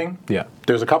the AJ thing. Yeah.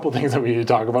 There's a couple things that we need to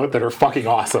talk about that are fucking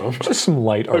awesome. Just some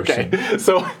light arson. Okay.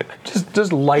 So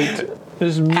just light.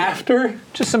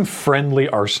 Just some friendly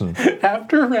arson.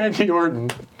 After Randy Orton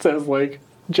says like,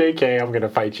 JK, I'm gonna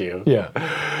fight you. Yeah.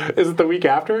 Is it the week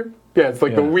after? Yeah, it's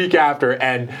like the week after,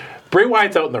 and Bray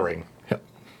Wyatt's out in the ring.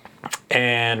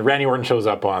 And Randy Orton shows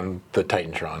up on the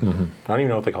Titantron. Mm-hmm. I don't even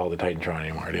know if they call it the Titantron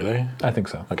anymore, do they? I think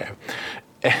so. Okay.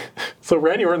 So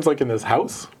Randy Orton's like in this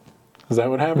house. Is that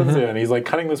what happens? Mm-hmm. Yeah, and he's like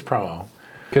cutting this promo.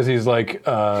 Because he's like,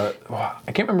 I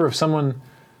can't remember if someone's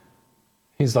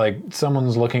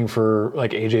looking for,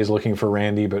 like AJ's looking for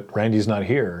Randy, but Randy's not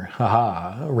here.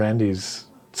 Haha, Randy's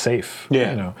safe.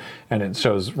 Yeah. And it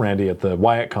shows Randy at the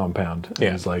Wyatt compound. And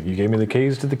yeah. He's like, you gave me the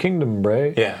keys to the kingdom,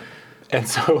 Bray. Yeah. And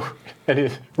so,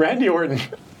 Randy Orton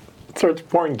starts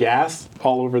pouring gas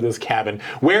all over this cabin,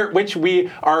 which we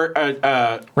are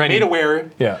made aware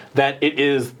that it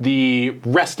is the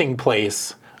resting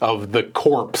place of the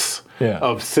corpse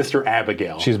of Sister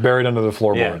Abigail. She's buried under the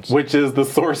floorboards. Which is the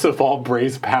source of all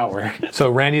Bray's power. So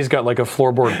Randy's got like a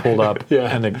floorboard pulled up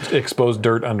and exposed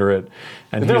dirt under it.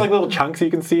 And is there like little chunks you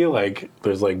can see? Like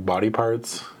there's like body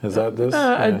parts? Is that this?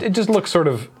 It just looks sort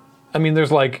of... I mean,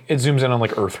 there's like, it zooms in on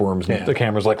like earthworms. And the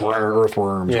camera's like,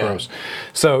 earthworms, gross.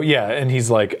 So and he's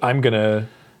like, I'm going to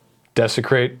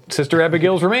desecrate Sister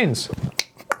Abigail's remains.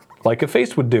 Like a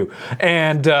face would do.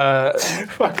 And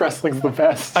fuck, wrestling's the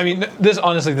best. I mean, this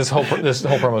whole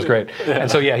promo is great.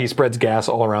 And so he spreads gas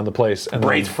all around the place. And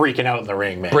Bray's freaking out in the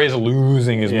ring, man. Bray's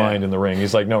losing his mind in the ring.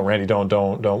 He's like, no, Randy, don't.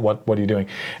 What are you doing?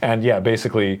 And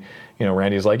basically,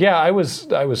 Randy's like, I was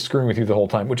screwing with you the whole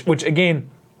time. Which again,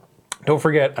 don't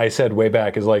forget, I said way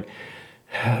back is like,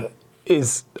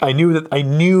 I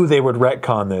knew they would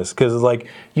retcon this because like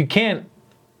you can't.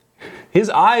 His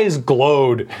eyes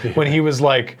glowed when he was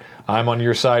like, I'm on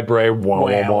your side, Bray. Whoa.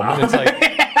 And it's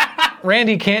like,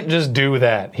 Randy can't just do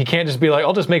that. He can't just be like,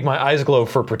 I'll just make my eyes glow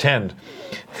for pretend.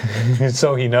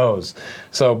 So he knows.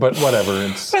 So, but whatever.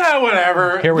 It's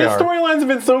whatever. Here we are. The storylines have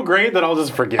been so great that I'll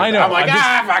just forgive I know. I'm like,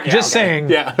 fuck it. Just saying,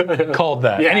 called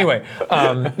that. Anyway,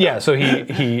 so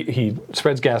he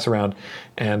spreads gas around,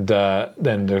 and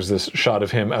then there's this shot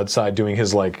of him outside doing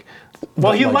his like...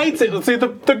 Well, he lights it. See,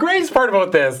 the greatest part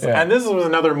about this, and this was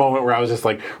another moment where I was just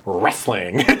like,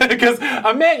 wrestling. Because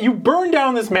you burn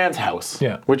down this man's house,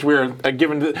 which we're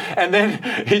given, and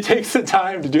then he takes the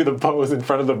time to do the pose in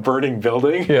front of the burning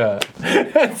building. Yeah.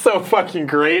 It's so fucking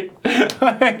great.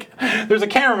 Like, there's a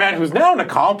cameraman who's now an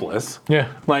accomplice.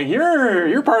 Yeah. Like,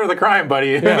 you're part of the crime,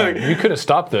 buddy. Yeah, you could have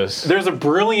stopped this. There's a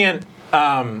brilliant,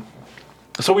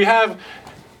 so we have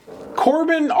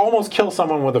Corbin almost kill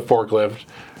someone with a forklift.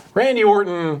 Randy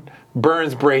Orton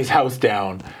burns Bray's house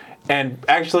down. And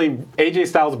actually, AJ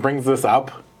Styles brings this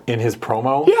up in his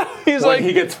promo. Yeah, he's like...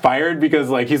 he gets fired because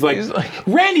he's like,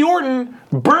 Randy Orton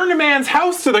burned a man's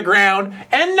house to the ground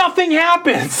and nothing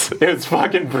happens. It's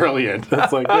fucking brilliant.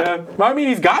 It's like, I mean,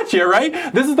 he's got you, right?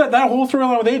 This is that whole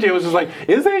storyline with AJ was just like,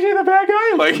 is AJ the bad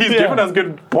guy? Like, he's giving us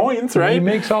good points, right? He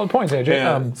makes solid points, AJ.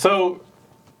 Yeah. So,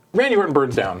 Randy Orton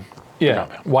burns down.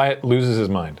 Yeah, Wyatt loses his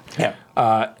mind. Yeah.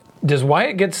 Does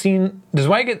Wyatt get seen? Does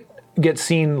Wyatt get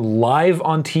seen live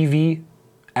on TV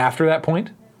after that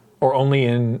point, or only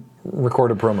in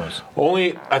recorded promos?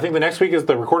 Only. I think the next week is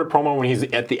the recorded promo when he's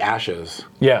at the Ashes.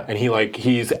 Yeah, and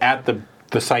he's at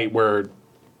the site where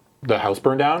the house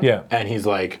burned down. Yeah, and he's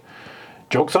like,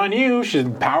 "Joke's on you!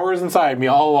 Power is inside me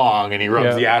all along." And he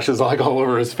rubs the ashes like all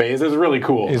over his face. It's really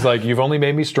cool. He's like, "You've only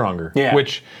made me stronger." Yeah,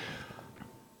 which.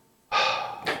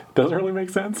 Doesn't really make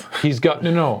sense. He's got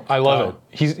no. I love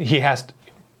it. He has to.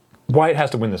 Wyatt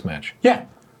has to win this match. Yeah.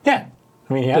 I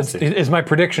mean, he has to. It's my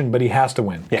prediction, but he has to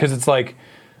win because it's like,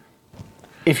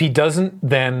 if he doesn't,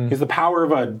 then he's the power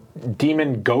of a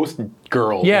demon ghost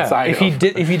girl. Inside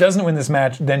if he doesn't win this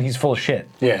match, then he's full of shit.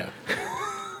 Yeah.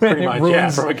 Pretty much.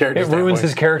 Ruins, from a character standpoint. It ruins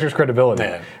his character's credibility.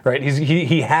 Yeah. Right.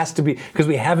 He has to be, because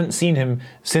we haven't seen him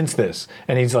since this,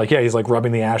 and he's like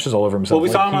rubbing the ashes all over himself. Well,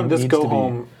 we saw him on this Go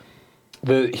Home.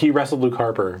 He wrestled Luke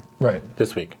Harper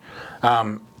this week.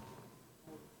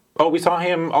 We saw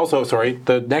him also,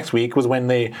 the next week was when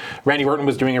Randy Orton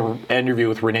was doing an interview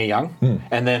with Renee Young,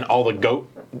 and then all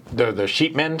the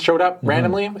sheep men showed up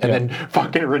randomly, and then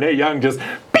fucking Renee Young just,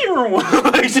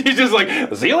 she's just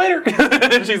like, see you later.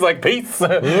 And she's like, peace.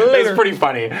 It's pretty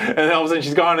funny. And then all of a sudden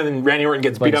she's gone, and then Randy Orton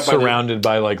gets beat up surrounded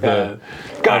by the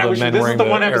God, I wish this is the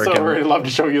one episode where I'd love to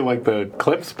show you like the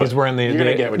clips. But he's wearing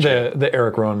the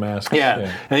Eric Rowan mask.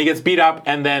 Yeah, and he gets beat up,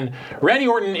 and then Randy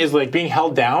Orton is like being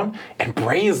held down, and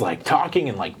Bray is like talking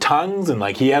in like tongues, and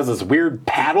like he has this weird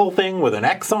paddle thing with an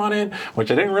X on it, which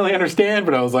I didn't really understand,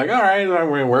 but I was like, all right,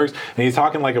 it works. And he's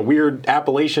talking like a weird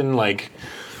Appalachian like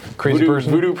crazy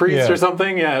voodoo priest or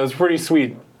something. Yeah, it was pretty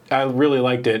sweet. I really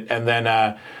liked it. And then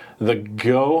the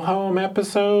Go Home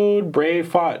episode, Bray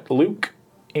fought Luke,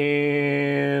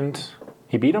 and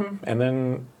he beat him. And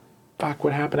then,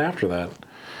 what happened after that?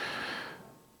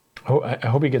 Oh, I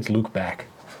hope he gets Luke back.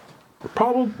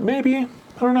 Probably, maybe. I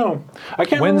don't know. I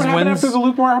can't remember what happened after the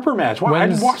Luke Harper match. I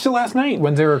just watched it last night.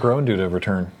 When's Eric Rowan due to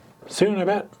return? Soon, I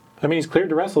bet. I mean, he's cleared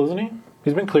to wrestle, isn't he?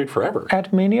 He's been cleared forever.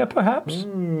 At Mania, perhaps?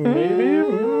 Maybe.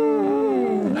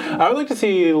 I would like to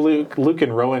see Luke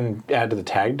and Rowan add to the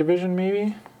tag division,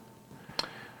 maybe. I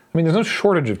mean, there's no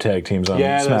shortage of tag teams on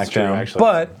SmackDown, that's true, actually.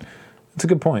 But it's a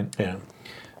good point. Yeah.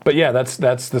 But yeah, that's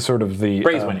the sort of the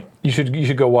Bray's winning. You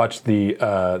should go watch the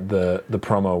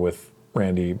promo with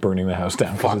Randy burning the house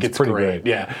down. Fuck, it's pretty great.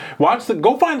 Yeah.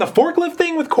 Go find the forklift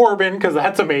thing with Corbin, because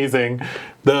that's amazing.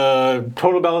 The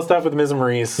Total Bella stuff with Miz and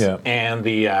Maurice. Yeah. And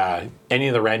the any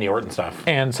of the Randy Orton stuff.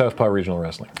 And Southpaw Regional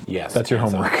Wrestling. Yes. That's your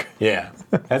homework. Yeah.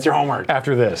 That's your homework.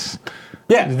 After this.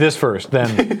 Yeah. This first,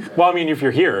 then... Well, I mean, if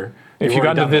you're here... If you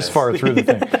got to this far through the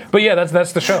thing. But yeah,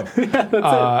 that's the show. Yeah, that's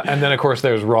it. And then, of course,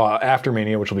 there's Raw after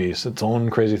Mania, which will be its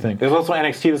own crazy thing. There's also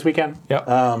NXT this weekend. Yep.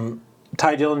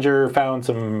 Ty Dillinger found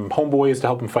some homeboys to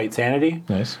help him fight Sanity.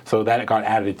 Nice. So that got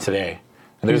added today.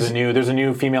 And there's a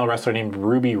new female wrestler named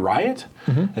Ruby Riott,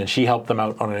 and she helped them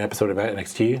out on an episode of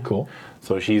NXT. Cool.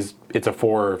 So it's a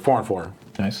 4-on-4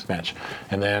 Nice match.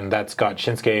 And then that's got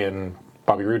Shinsuke and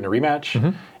Bobby Roode in a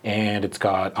rematch. And it's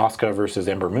got Asuka versus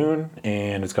Ember Moon.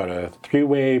 And it's got a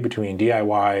 3-way between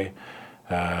DIY,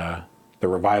 The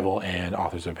Revival, and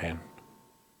Authors of Pain.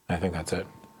 I think that's it.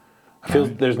 I feel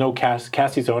there's no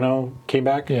Cassius Ohno came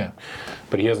back. Yeah.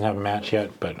 But he doesn't have a match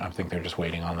yet. But I think they're just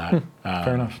waiting on that.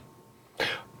 Fair enough.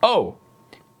 Oh,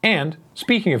 and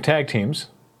speaking of tag teams,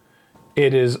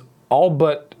 it is all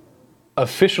but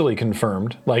officially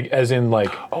confirmed. As in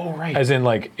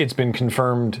it's been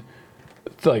confirmed.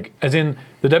 As in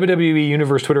the WWE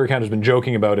Universe Twitter account has been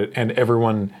joking about it, and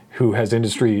everyone who has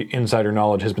industry insider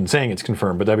knowledge has been saying it's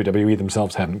confirmed, but WWE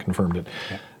themselves haven't confirmed it.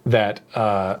 Yeah. That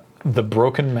the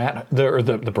Broken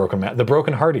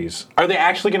Hardys. Are they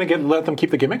actually going to let them keep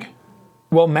the gimmick?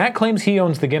 Well, Matt claims he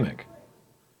owns the gimmick.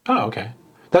 Oh, okay.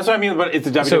 That's what I mean, but is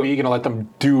the WWE going to let them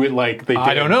do it like they did?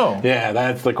 I don't know. Yeah,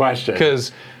 that's the question.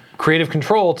 Because creative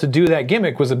control to do that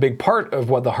gimmick was a big part of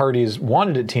what the Hardys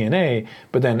wanted at TNA,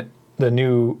 but then the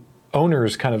new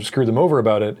owners kind of screwed them over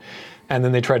about it, and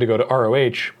then they tried to go to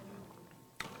ROH,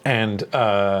 and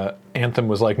Anthem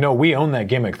was like, no, we own that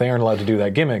gimmick. They aren't allowed to do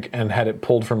that gimmick, and had it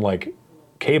pulled from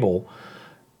cable,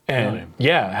 and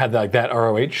had that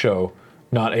ROH show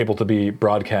not able to be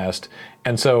broadcast.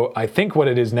 And so I think what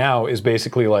it is now is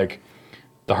basically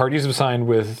the Hardys have signed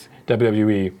with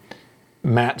WWE.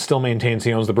 Matt still maintains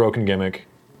he owns the broken gimmick.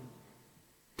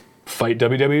 Fight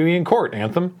WWE in court,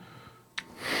 Anthem.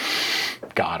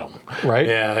 Got him. Right?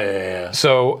 Yeah.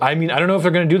 So, I mean, I don't know if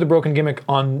they're going to do the broken gimmick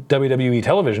on WWE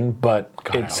television, but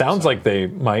it sounds like they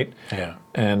might. Yeah.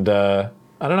 And I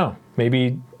don't know.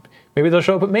 Maybe they'll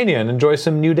show up at Mania and enjoy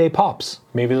some New Day pops.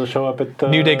 Maybe they'll show up at the...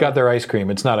 New Day got their ice cream.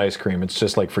 It's not ice cream. It's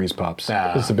just freeze pops.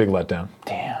 It's a big letdown.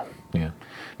 Damn. Yeah.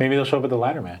 Maybe they'll show up at the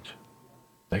ladder match.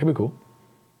 That could be cool.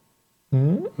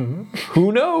 Mm-hmm.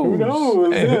 Who knows? Who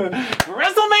knows?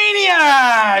 WrestleMania!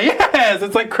 Yes,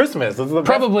 it's like Christmas. It's the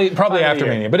probably after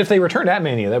Mania. But if they returned at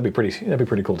Mania, that'd be pretty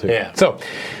cool too. Yeah. So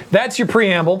that's your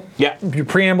preamble. Yeah. Your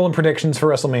preamble and predictions for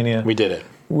WrestleMania. We did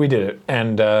it.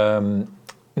 And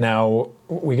now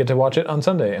we get to watch it on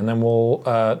Sunday, and then we'll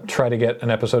try to get an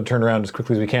episode turned around as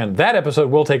quickly as we can. That episode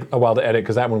will take a while to edit,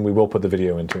 because that one we will put the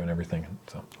video into and everything.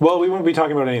 So. Well, we won't be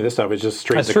talking about any of this stuff. It's just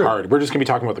straight the card. We're just going to be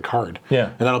talking about the card. Yeah.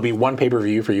 And that'll be one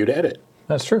pay-per-view for you to edit.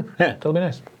 That's true. Yeah. That'll be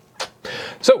nice.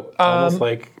 So, almost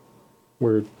like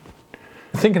we're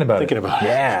thinking about it.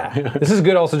 Yeah. This is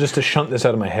good also just to shunt this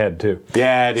out of my head, too.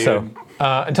 Yeah, dude. So,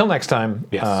 until next time,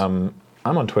 yes. I'm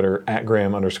on Twitter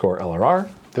 @Graham_LRR.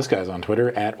 This guy's on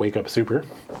Twitter @WakeUpSuper.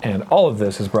 And all of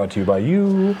this is brought to you by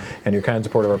you and your kind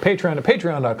support of our Patreon at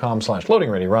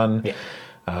patreon.com/loadingreadyrun.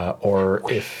 Yeah. Or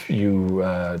if you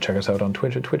check us out on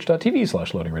Twitch at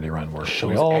twitch.tv/loadingreadyrun, where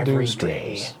we all do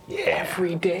streams.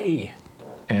 Every day.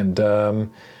 And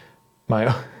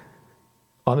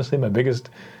honestly, my biggest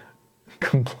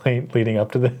complaint leading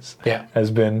up to this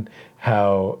has been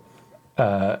how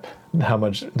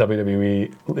much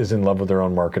WWE is in love with their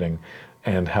own marketing,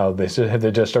 and how they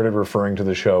just started referring to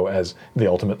the show as the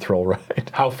Ultimate Thrill Ride.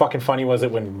 How fucking funny was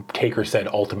it when Taker said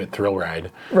Ultimate Thrill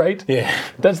Ride? Right? Yeah.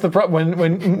 That's the problem.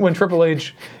 When Triple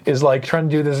H is trying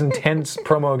to do this intense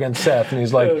promo against Seth, and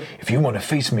he's like, if you want to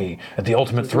face me at the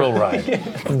Ultimate Thrill Ride.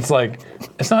 And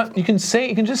it's not, you can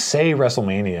just say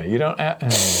WrestleMania. You don't...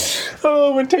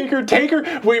 Oh, when Taker,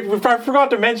 I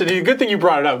forgot to mention, it's a good thing you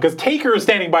brought it up, because Taker is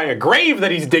standing by a grave that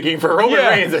he's digging for Roman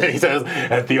Reigns, and he says,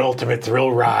 at the Ultimate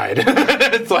Thrill Ride.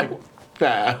 It's not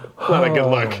a good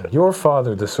look. Your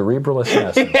father, the cerebral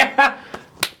assassin.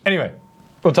 Anyway,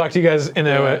 we'll talk to you guys in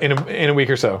a week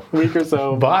or so.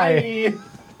 Bye.